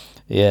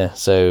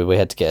 So we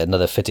had to get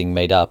another fitting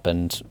made up,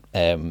 and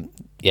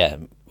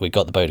we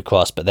got the boat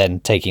across, but then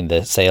taking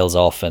the sails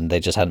off, and they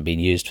just hadn't been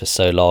used for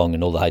so long,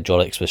 and all the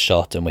hydraulics was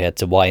shot, and we had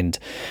to wind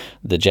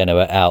the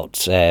Genoa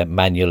out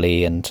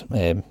manually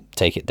and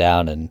take it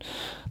down, and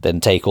then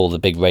take all the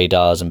big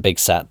radars and big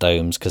sat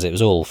domes, because it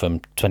was all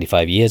from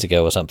 25 years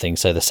ago or something.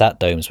 So the sat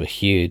domes were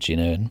huge,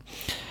 and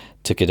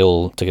took it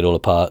all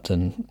apart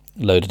and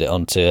loaded it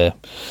onto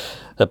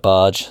a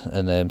barge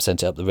and then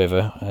sent it up the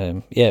river.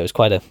 It was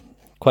quite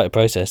a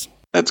process.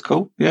 That's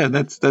cool. Yeah,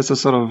 that's a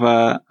sort of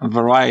a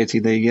variety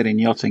that you get in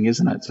yachting,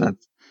 isn't it? So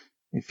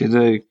if you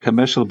do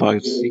commercial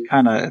boats,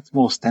 it's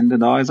more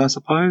standardized, I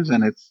suppose,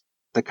 and it's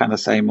the kind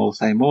of same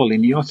old.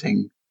 In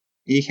yachting,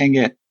 you can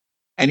get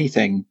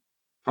anything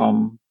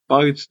from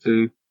boats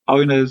to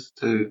owners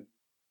to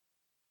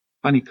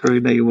funny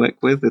crew that you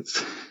work with.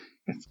 It's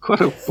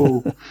quite a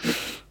full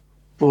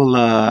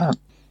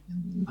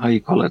how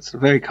you call it? It's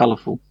very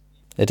colourful.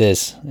 It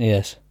is,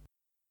 yes.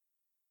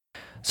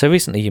 So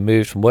recently you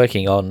moved from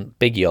working on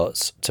big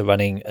yachts to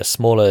running a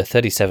smaller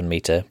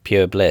 37-metre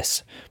Pure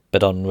Bliss,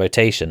 but on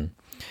rotation.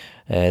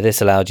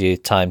 This allowed you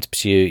time to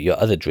pursue your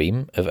other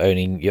dream of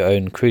owning your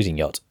own cruising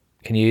yacht.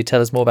 Can you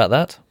tell us more about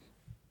that?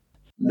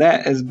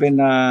 That has been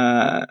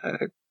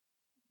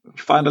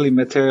finally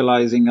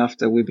materializing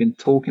after we've been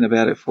talking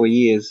about it for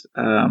years.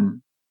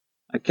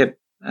 I kept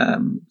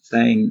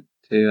saying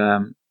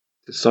to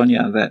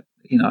Sonia that,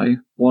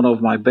 one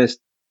of my best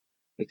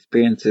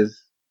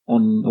experiences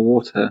on the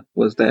water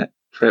was that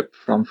trip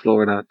from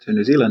Florida to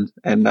New Zealand.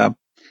 And I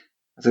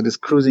said, this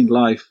cruising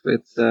life,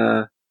 it's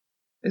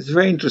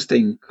very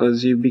interesting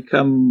because you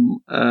become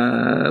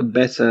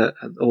better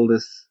at all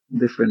this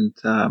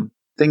different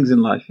things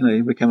in life.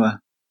 You become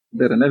a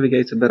better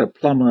navigator, better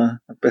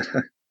plumber, a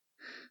better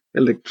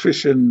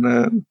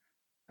electrician,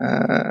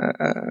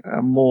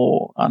 a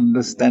more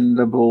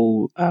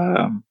understandable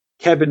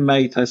cabin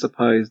mate, I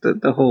suppose.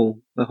 The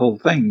whole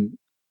thing.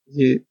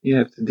 You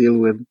have to deal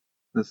with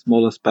the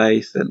smaller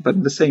space, but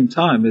at the same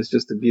time, it's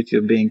just the beauty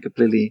of being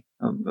completely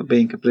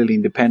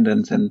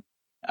independent. And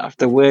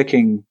after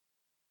working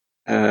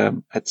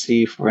at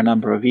sea for a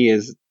number of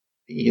years,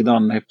 you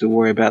don't have to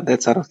worry about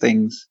that sort of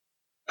things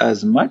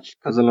as much,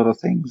 because a lot of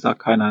things are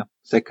kind of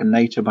second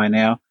nature by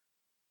now,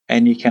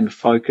 and you can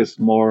focus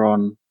more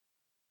on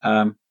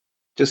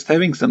just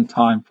having some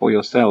time for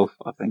yourself.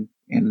 I think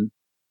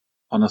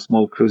on a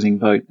small cruising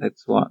boat,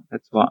 that's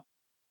what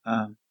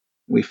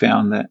we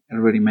found, that it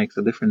really makes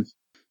a difference.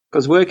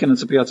 Because working in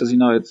super yachts, as you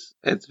know,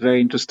 it's very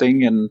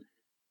interesting and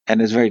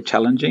it's very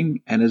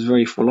challenging and it's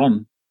very full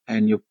on,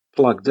 and you're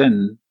plugged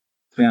in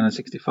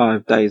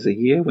 365 days a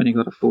year when you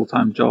got a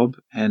full-time job,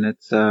 and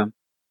it's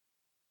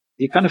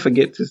you kind of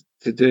forget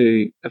to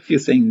do a few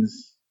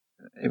things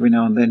every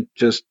now and then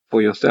just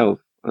for yourself,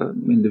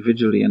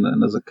 individually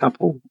and as a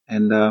couple,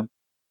 and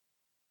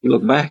you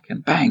look back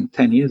and bang,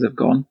 10 years have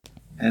gone,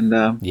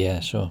 and yeah,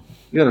 sure,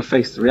 you got to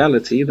face the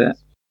reality that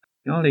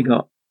you only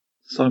got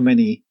so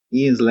many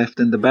years left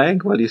in the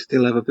bag while you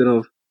still have a bit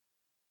of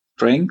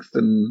strength,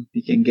 and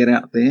you can get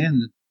out there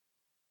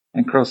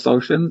and cross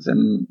oceans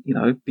and,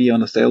 be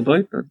on a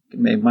sailboat. It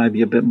may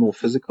be a bit more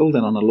physical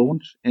than on a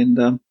launch.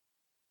 And,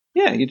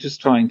 you're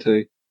just trying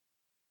to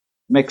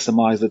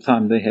maximize the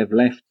time they have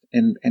left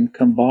and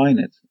combine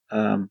it.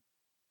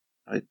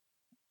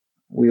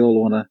 We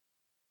all want to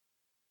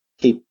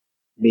keep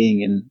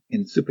being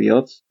in super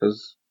yachts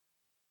because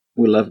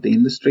we love the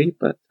industry,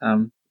 but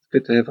it's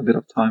good to have a bit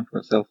of time for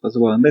ourselves as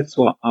well. And that's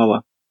what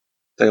our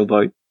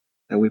sailboat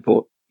that we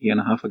bought a year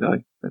and a half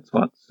ago, that's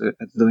what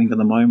it's doing at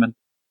the moment.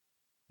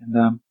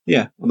 And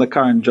with the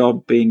current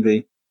job being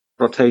the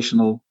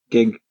rotational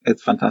gig,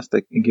 it's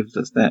fantastic. It gives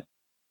us that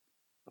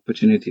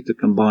opportunity to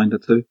combine the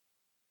two.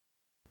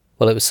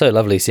 Well, it was so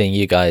lovely seeing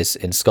you guys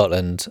in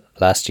Scotland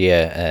last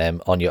year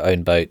on your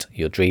own boat,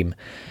 your dream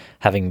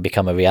having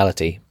become a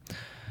reality.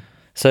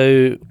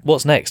 So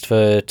what's next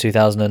for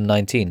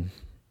 2019?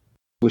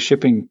 We're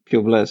shipping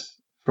Pure Bliss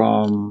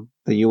from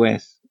the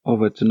US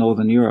over to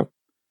Northern Europe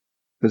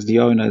because the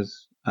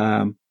owners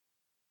have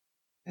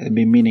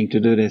been meaning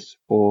to do this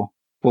for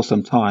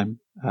some time.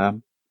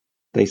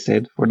 They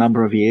said for a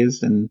number of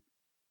years, and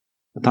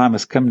the time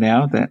has come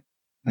now that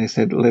they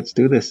said, let's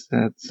do this.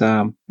 It's,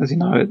 as you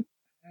know,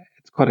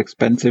 it's quite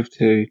expensive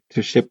to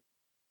ship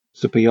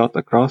super yacht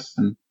across,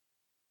 and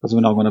because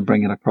we're not going to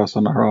bring it across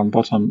on our own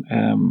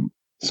bottom.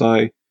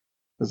 So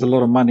there's a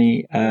lot of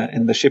money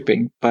in the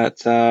shipping,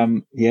 but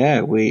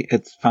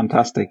it's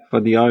fantastic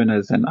for the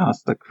owners and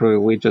us, the crew.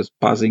 We're just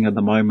buzzing at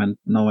the moment,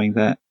 knowing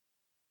that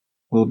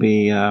we'll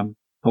be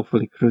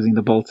hopefully cruising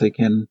the Baltic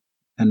and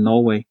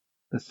Norway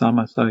this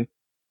summer. So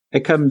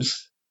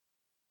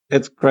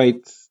it's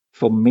great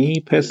for me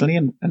personally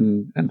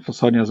and for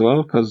Sonia as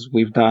well, because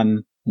we've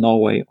done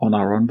Norway on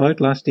our own boat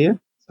last year.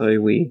 So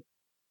we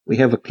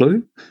have a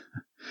clue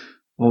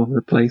of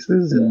the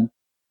places,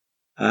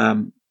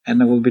 and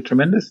and it will be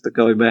tremendous to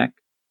go back.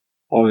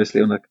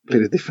 Obviously, on a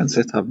completely different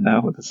setup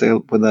now with the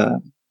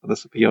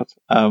super yacht.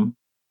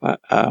 But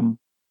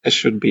it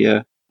should be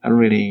a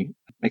really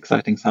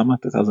exciting summer,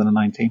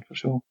 2019 for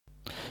sure.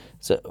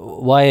 So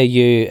why are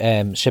you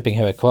shipping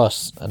her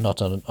across and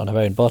not on her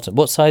own bottom?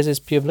 What size is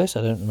Pure Bliss?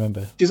 I don't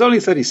remember. She's only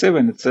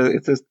 37. It's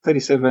a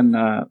 37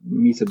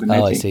 meter Benetti.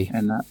 Oh, I see.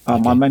 And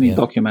my mining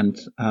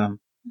document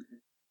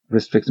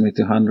restricts me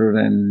to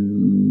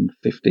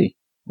 150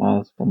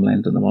 miles from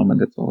land at the moment.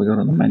 That's what we got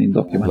on the mining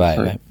document.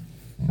 Right.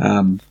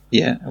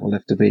 Yeah, it will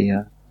have to be.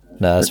 No,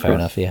 that's fair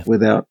enough. Yeah.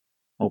 Without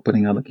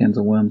opening other cans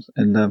of worms,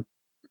 and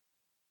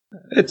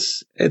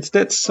it's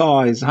that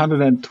size,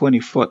 120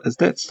 foot. It's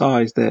that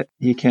size that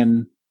you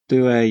can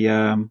do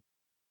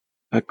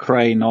a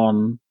crane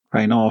on,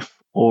 crane off,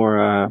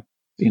 or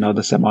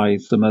the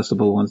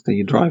semi-submersible ones that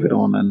you drive it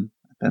on and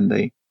then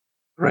they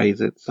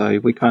raise it. So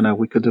we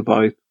could do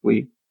both.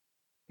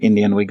 In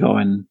the end, we go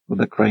in with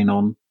the crane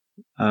on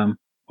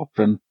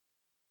option.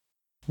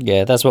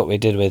 Yeah, that's what we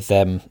did with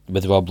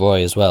Rob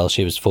Roy as well.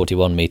 She was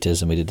 41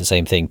 meters, and we did the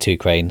same thing, 2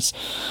 cranes.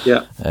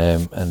 Yeah.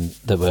 And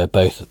they were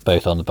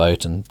both on the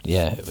boat, and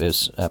yeah, it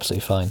was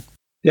absolutely fine.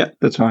 Yeah,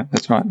 that's right.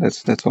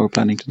 That's what we're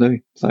planning to do.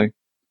 So,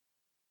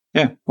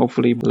 yeah,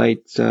 hopefully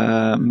late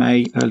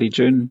May, early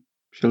June,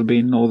 she'll be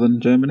in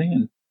northern Germany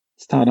and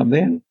start up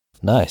there.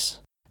 Nice.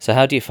 So,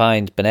 how do you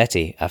find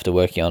Benetti after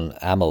working on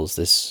Amels?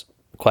 There's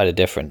quite a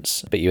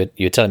difference. But you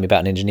were telling me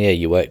about an engineer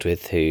you worked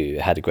with who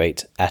had a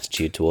great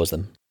attitude towards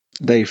them.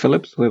 Dave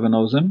Phillips, whoever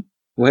knows him,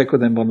 worked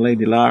with him on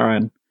Lady Lara,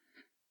 and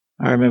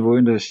I remember we were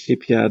in the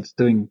shipyards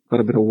doing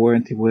quite a bit of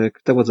warranty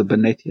work. That was a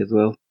Benetti as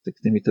well,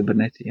 60-meter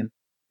Benetti, and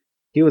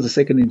he was a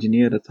second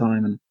engineer at the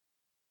time, and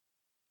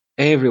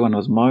everyone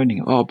was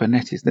moaning, "Oh,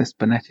 Benetti's this,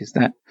 Benetti's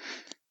that."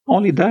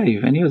 Only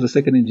Dave, and he was a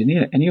second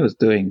engineer, and he was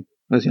doing,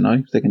 as you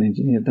know, second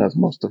engineer does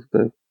most of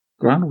the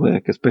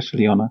groundwork,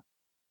 especially on a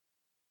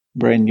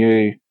brand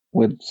new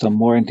with some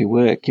warranty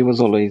work. He was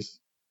always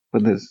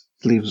with his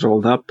sleeves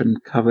rolled up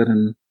and covered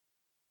in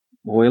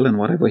oil and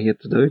whatever he had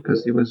to do,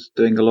 because he was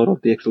doing a lot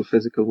of the actual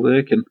physical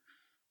work,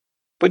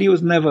 but he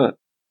was never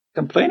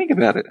complaining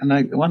about it.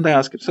 And one day I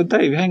asked him, "So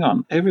Dave, hang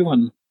on,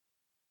 everyone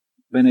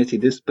Benetti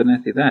this,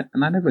 Benetti that,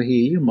 and I never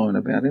hear you moan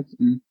about it.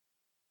 And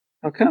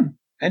how come?"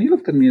 And he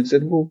looked at me and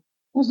said, "Well,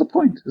 what's the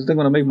point? Is that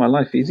going to make my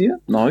life easier?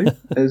 No.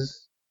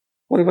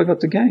 What have I got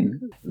to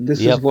gain? This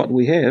is what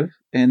we have,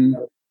 and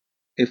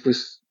if we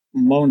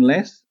moan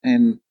less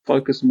and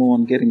focus more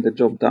on getting the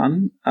job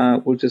done,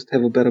 we'll just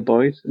have a better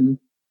boat, and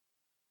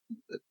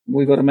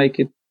we got to make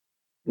it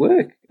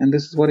work. And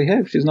this is what we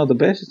have. She's not the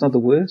best, she's not the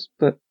worst,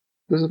 but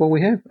this is what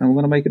we have, and we're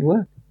going to make it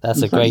work."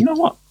 That's a great,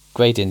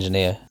 great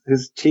engineer.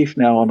 He's chief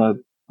now on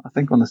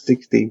a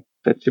 60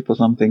 fat ship or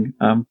something.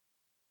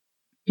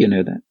 You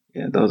know that.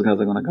 Yeah, those guys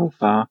are going to go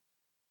far.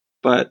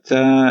 But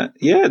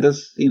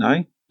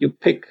you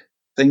pick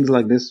things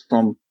like this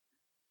from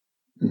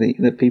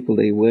the people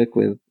they work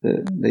with,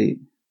 the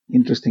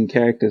interesting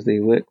characters they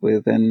work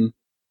with, and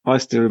I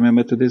still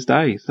remember to this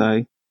day.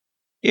 So,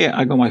 yeah,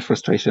 I got my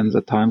frustrations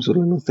at times with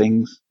little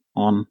things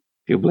on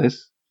Pure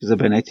Bliss. She's a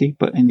Benetti,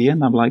 but in the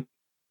end, I'm like,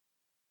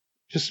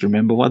 just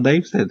remember what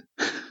Dave said.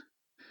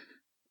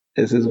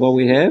 This is what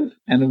we have,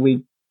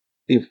 and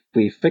if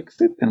we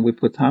fix it and we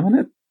put time in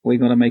it, we're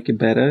going to make it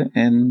better.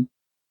 And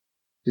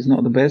she's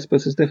not the best,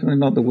 but she's definitely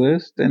not the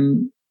worst.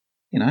 And,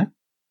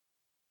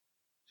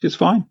 she's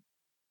fine.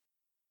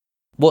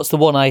 What's the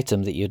one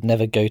item that you'd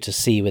never go to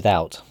sea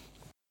without?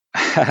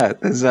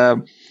 That's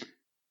a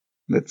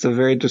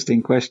very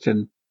interesting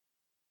question.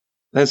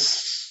 There's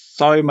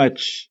so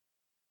much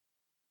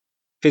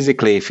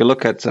physically. If you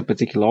look at a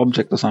particular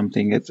object or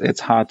something,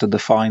 it's hard to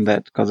define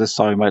that because there's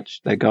so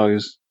much that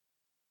goes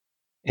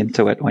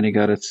into it when you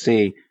go to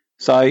sea.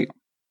 So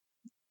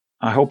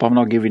I hope I'm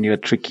not giving you a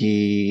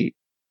tricky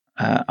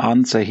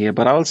answer here,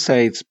 but I'll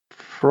say it's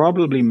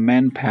probably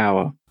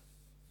manpower.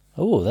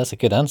 Oh, that's a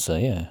good answer,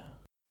 yeah.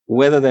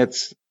 Whether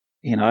that's,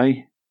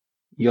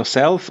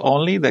 yourself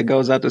only that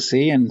goes out to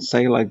sea and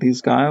say like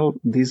these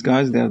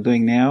guys they're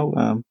doing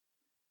now,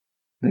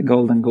 the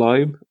Golden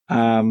Globe,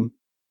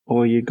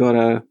 or you got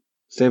a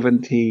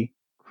 70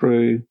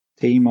 crew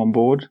team on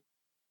board,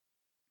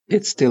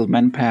 it's still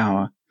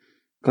manpower.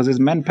 Because it's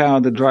manpower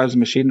that drives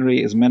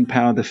machinery, it's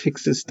manpower that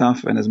fixes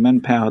stuff, and it's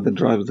manpower that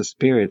drives the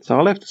spirit. So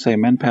I'll have to say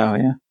manpower,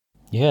 yeah.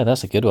 Yeah,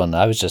 that's a good one.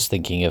 I was just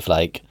thinking of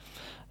like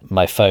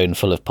my phone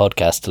full of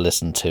podcasts to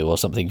listen to or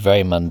something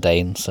very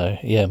mundane. So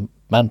yeah,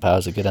 manpower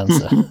is a good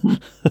answer.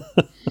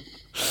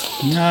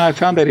 No, I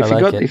found that if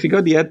you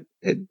got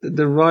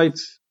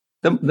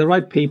the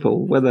right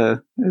people,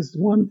 whether there's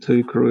 1,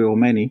 2 crew or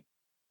many,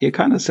 you're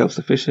kind of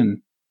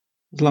self-sufficient.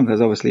 As long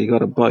as obviously you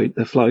got a boat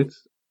that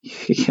floats,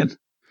 you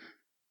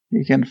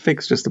can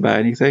fix just about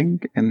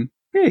anything, and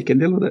yeah, you can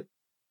deal with it.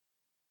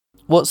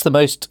 What's the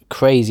most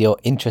crazy or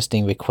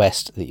interesting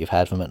request that you've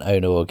had from an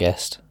owner or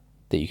guest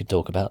that you could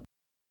talk about?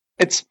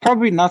 It's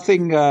probably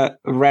nothing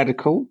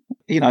radical.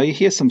 You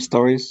hear some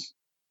stories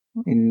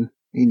in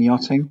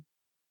yachting.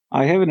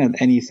 I haven't had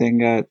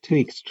anything too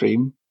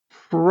extreme.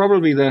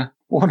 Probably the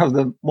one of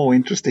the more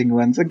interesting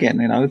ones. Again,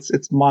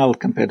 it's mild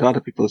compared to other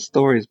people's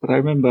stories, but I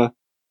remember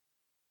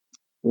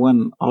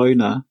one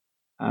owner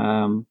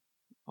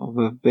of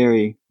a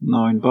very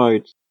known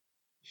boat.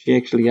 She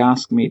actually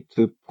asked me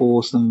to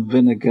pour some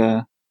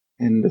vinegar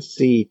in the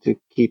sea to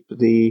keep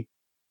the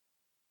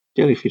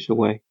jellyfish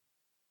away.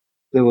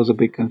 That was a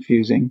bit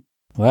confusing.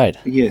 Right.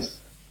 Yes.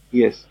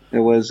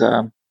 There was.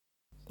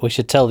 We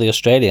should tell the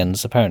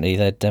Australians. Apparently,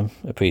 they'd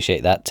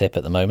appreciate that tip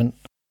at the moment.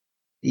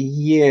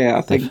 Yeah,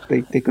 I think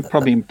they could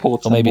probably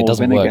import some more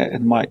vinegar.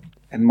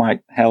 It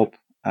might help.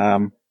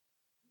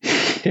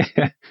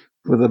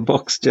 With a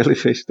box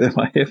jellyfish they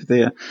might have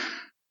there.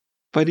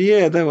 But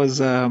yeah, that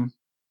was.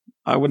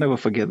 I will never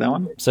forget that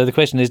one. So the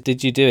question is,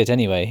 did you do it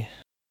anyway?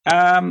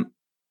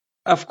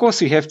 Of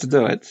course you have to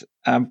do it,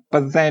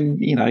 but then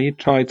you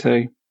try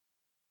to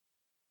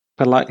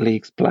politely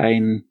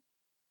explain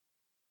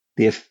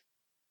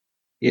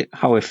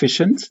how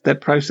efficient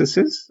that process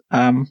is.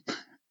 Yeah,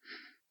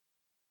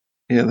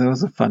 that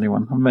was a funny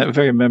one.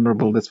 Very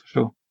memorable, that's for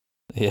sure.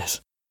 Yes.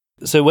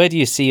 So where do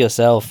you see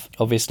yourself?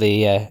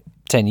 Obviously,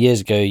 10 years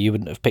ago, you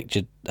wouldn't have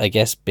pictured, I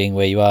guess, being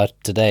where you are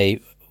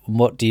today.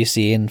 What do you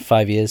see in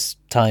 5 years'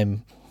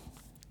 time?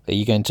 Are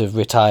you going to have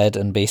retired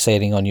and be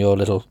sailing on your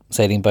little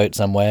sailing boat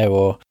somewhere,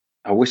 or?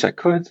 I wish I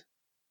could.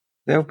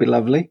 That would be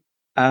lovely.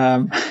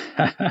 But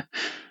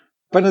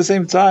at the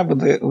same time,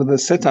 with the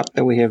setup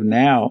that we have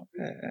now,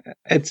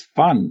 it's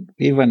fun.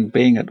 Even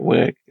being at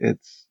work,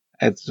 it's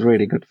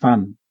really good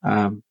fun.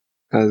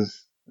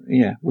 Because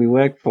we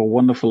work for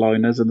wonderful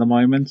owners at the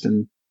moment,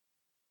 and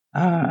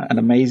an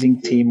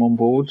amazing team on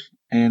board,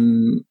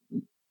 and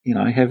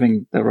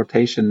having the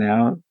rotation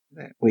now,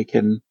 we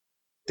can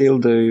still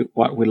do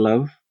what we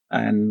love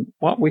and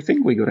what we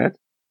think we're good at,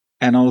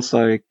 and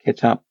also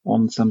catch up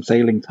on some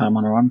sailing time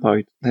on our own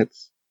boat.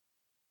 That's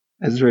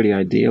really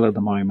ideal at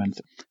the moment.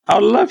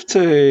 I'd love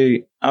to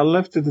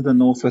do the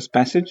Northwest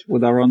Passage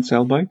with our own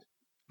sailboat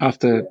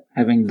after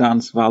having done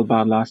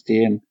Svalbard last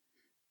year and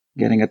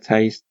getting a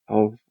taste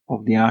of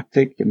the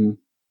Arctic and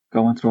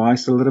going through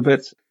ice a little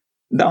bit.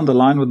 Down the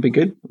line would be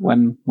good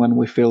when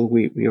we feel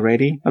we're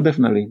ready. I'd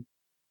definitely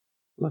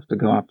love to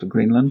go up to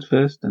Greenland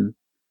first and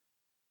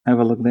have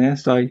a look there.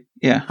 So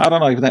yeah, I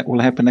don't know if that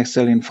will happen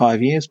necessarily in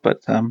 5 years,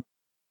 but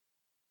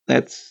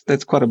that's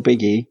quite a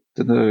biggie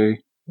to do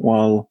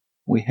while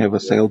we have a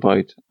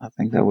sailboat. I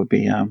think that would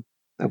be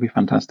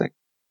fantastic.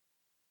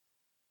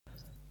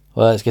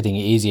 Well, it's getting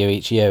easier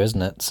each year,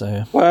 isn't it?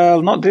 So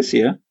well, not this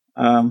year.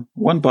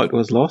 One boat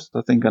was lost.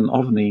 I think an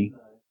OVNI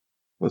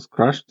was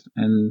crushed,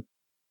 and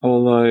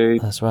although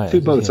that's right,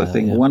 two boats, I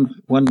think one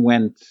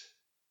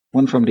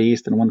from the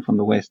east and one from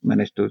the west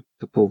managed to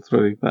pull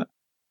through, but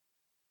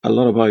a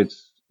lot of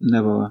boats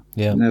never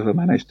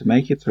managed to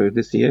make it through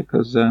this year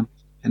because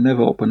it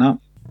never opened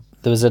up.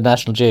 There was a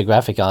National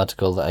Geographic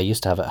article that I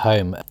used to have at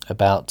home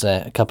about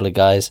a couple of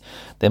guys,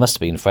 they must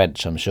have been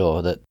French, I'm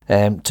sure, that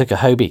took a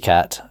Hobie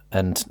cat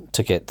and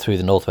took it through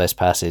the Northwest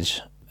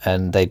Passage,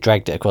 and they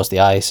dragged it across the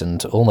ice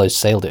and almost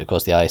sailed it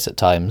across the ice at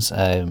times,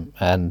 and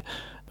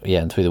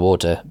through the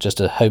water, just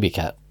a Hobie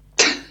cat.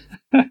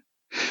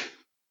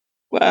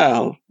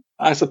 Well,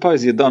 I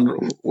suppose with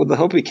the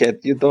Hobie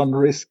cat, you don't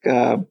risk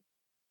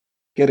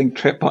getting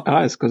trapped by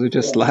ice because you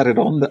just slide it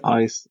on the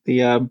ice.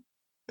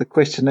 The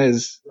question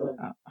is,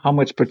 how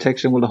much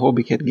protection will the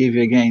Hobie cat give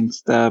you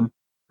against a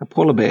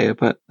polar bear?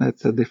 But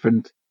that's a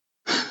different.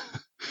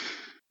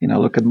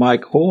 Look at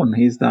Mike Horn.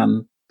 He's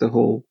done the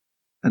whole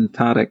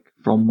Antarctic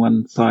from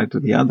one side to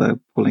the other,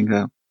 pulling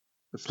a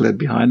sled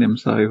behind him.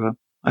 So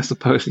I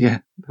suppose,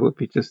 that would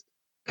be just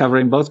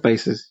covering both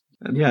bases.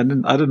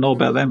 And I didn't know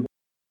about them.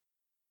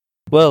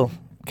 Well,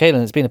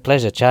 Caelan, it's been a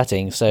pleasure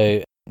chatting.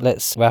 So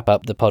let's wrap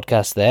up the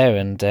podcast there.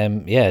 And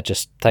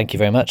just thank you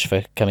very much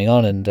for coming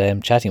on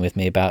and chatting with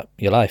me about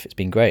your life. It's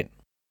been great.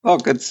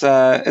 Look, it's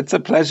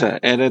a pleasure,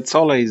 and it's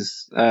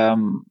always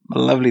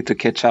lovely to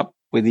catch up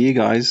with you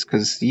guys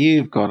because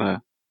you've got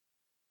a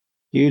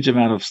huge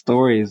amount of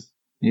stories.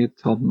 You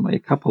told me a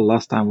couple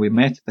last time we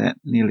met that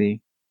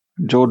nearly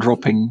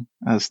jaw-dropping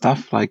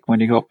stuff, like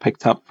when you got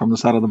picked up from the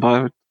side of the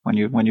boat when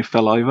you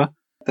fell over.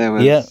 That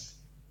would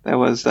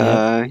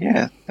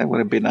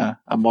have been a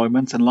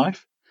moment in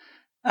life.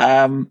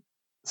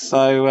 It's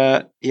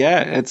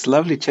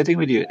lovely chatting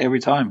with you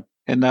every time,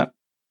 and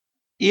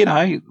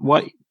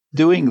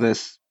doing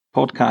this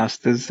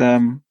podcast is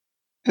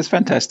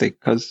fantastic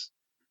because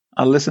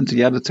I listened to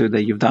the other two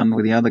that you've done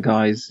with the other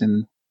guys,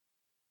 and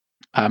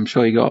I'm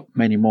sure you got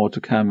many more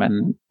to come,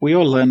 and we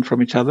all learn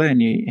from each other,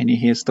 and you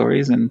hear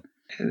stories, and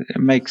it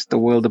makes the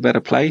world a better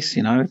place.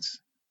 It's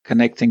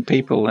connecting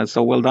people, and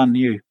so well done,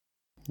 you.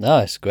 No,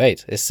 it's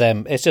great. It's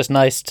just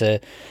nice to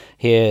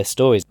hear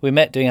stories. We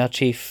met doing our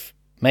chief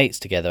mates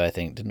together, I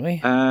think, didn't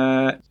we?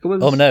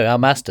 Our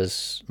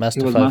masters.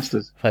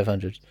 Masters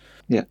 500.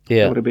 Yeah.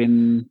 It would have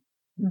been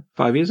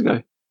 5 years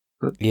ago.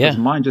 But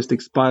mine just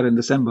expired in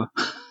December.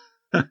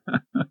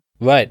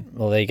 Right.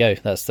 Well, there you go.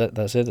 That's it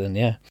then,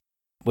 yeah.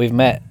 We've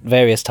met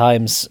various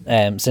times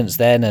since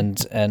then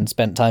and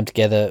spent time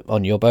together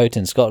on your boat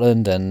in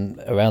Scotland and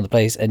around the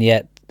place, and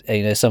yet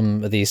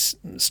some of these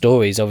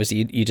stories,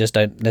 obviously, you just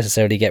don't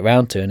necessarily get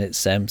round to, and it's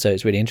so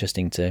it's really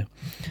interesting to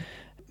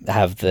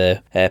have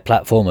the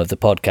platform of the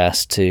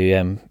podcast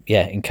to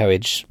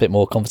encourage a bit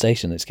more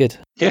conversation. It's good.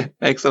 Yeah,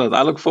 excellent.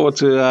 I look forward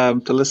to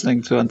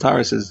listening to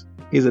Antares.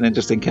 He's an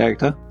interesting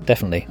character.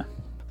 Definitely.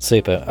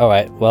 Super. All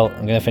right. Well,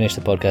 I'm going to finish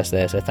the podcast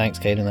there. So thanks,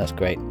 Caelan. That's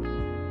great.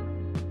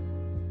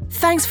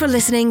 Thanks for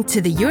listening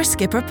to the Your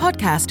Skipper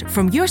podcast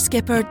from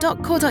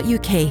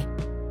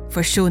yourskipper.co.uk.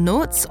 For show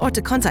notes or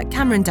to contact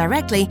Cameron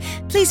directly,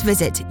 please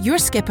visit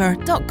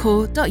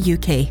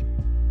yourskipper.co.uk.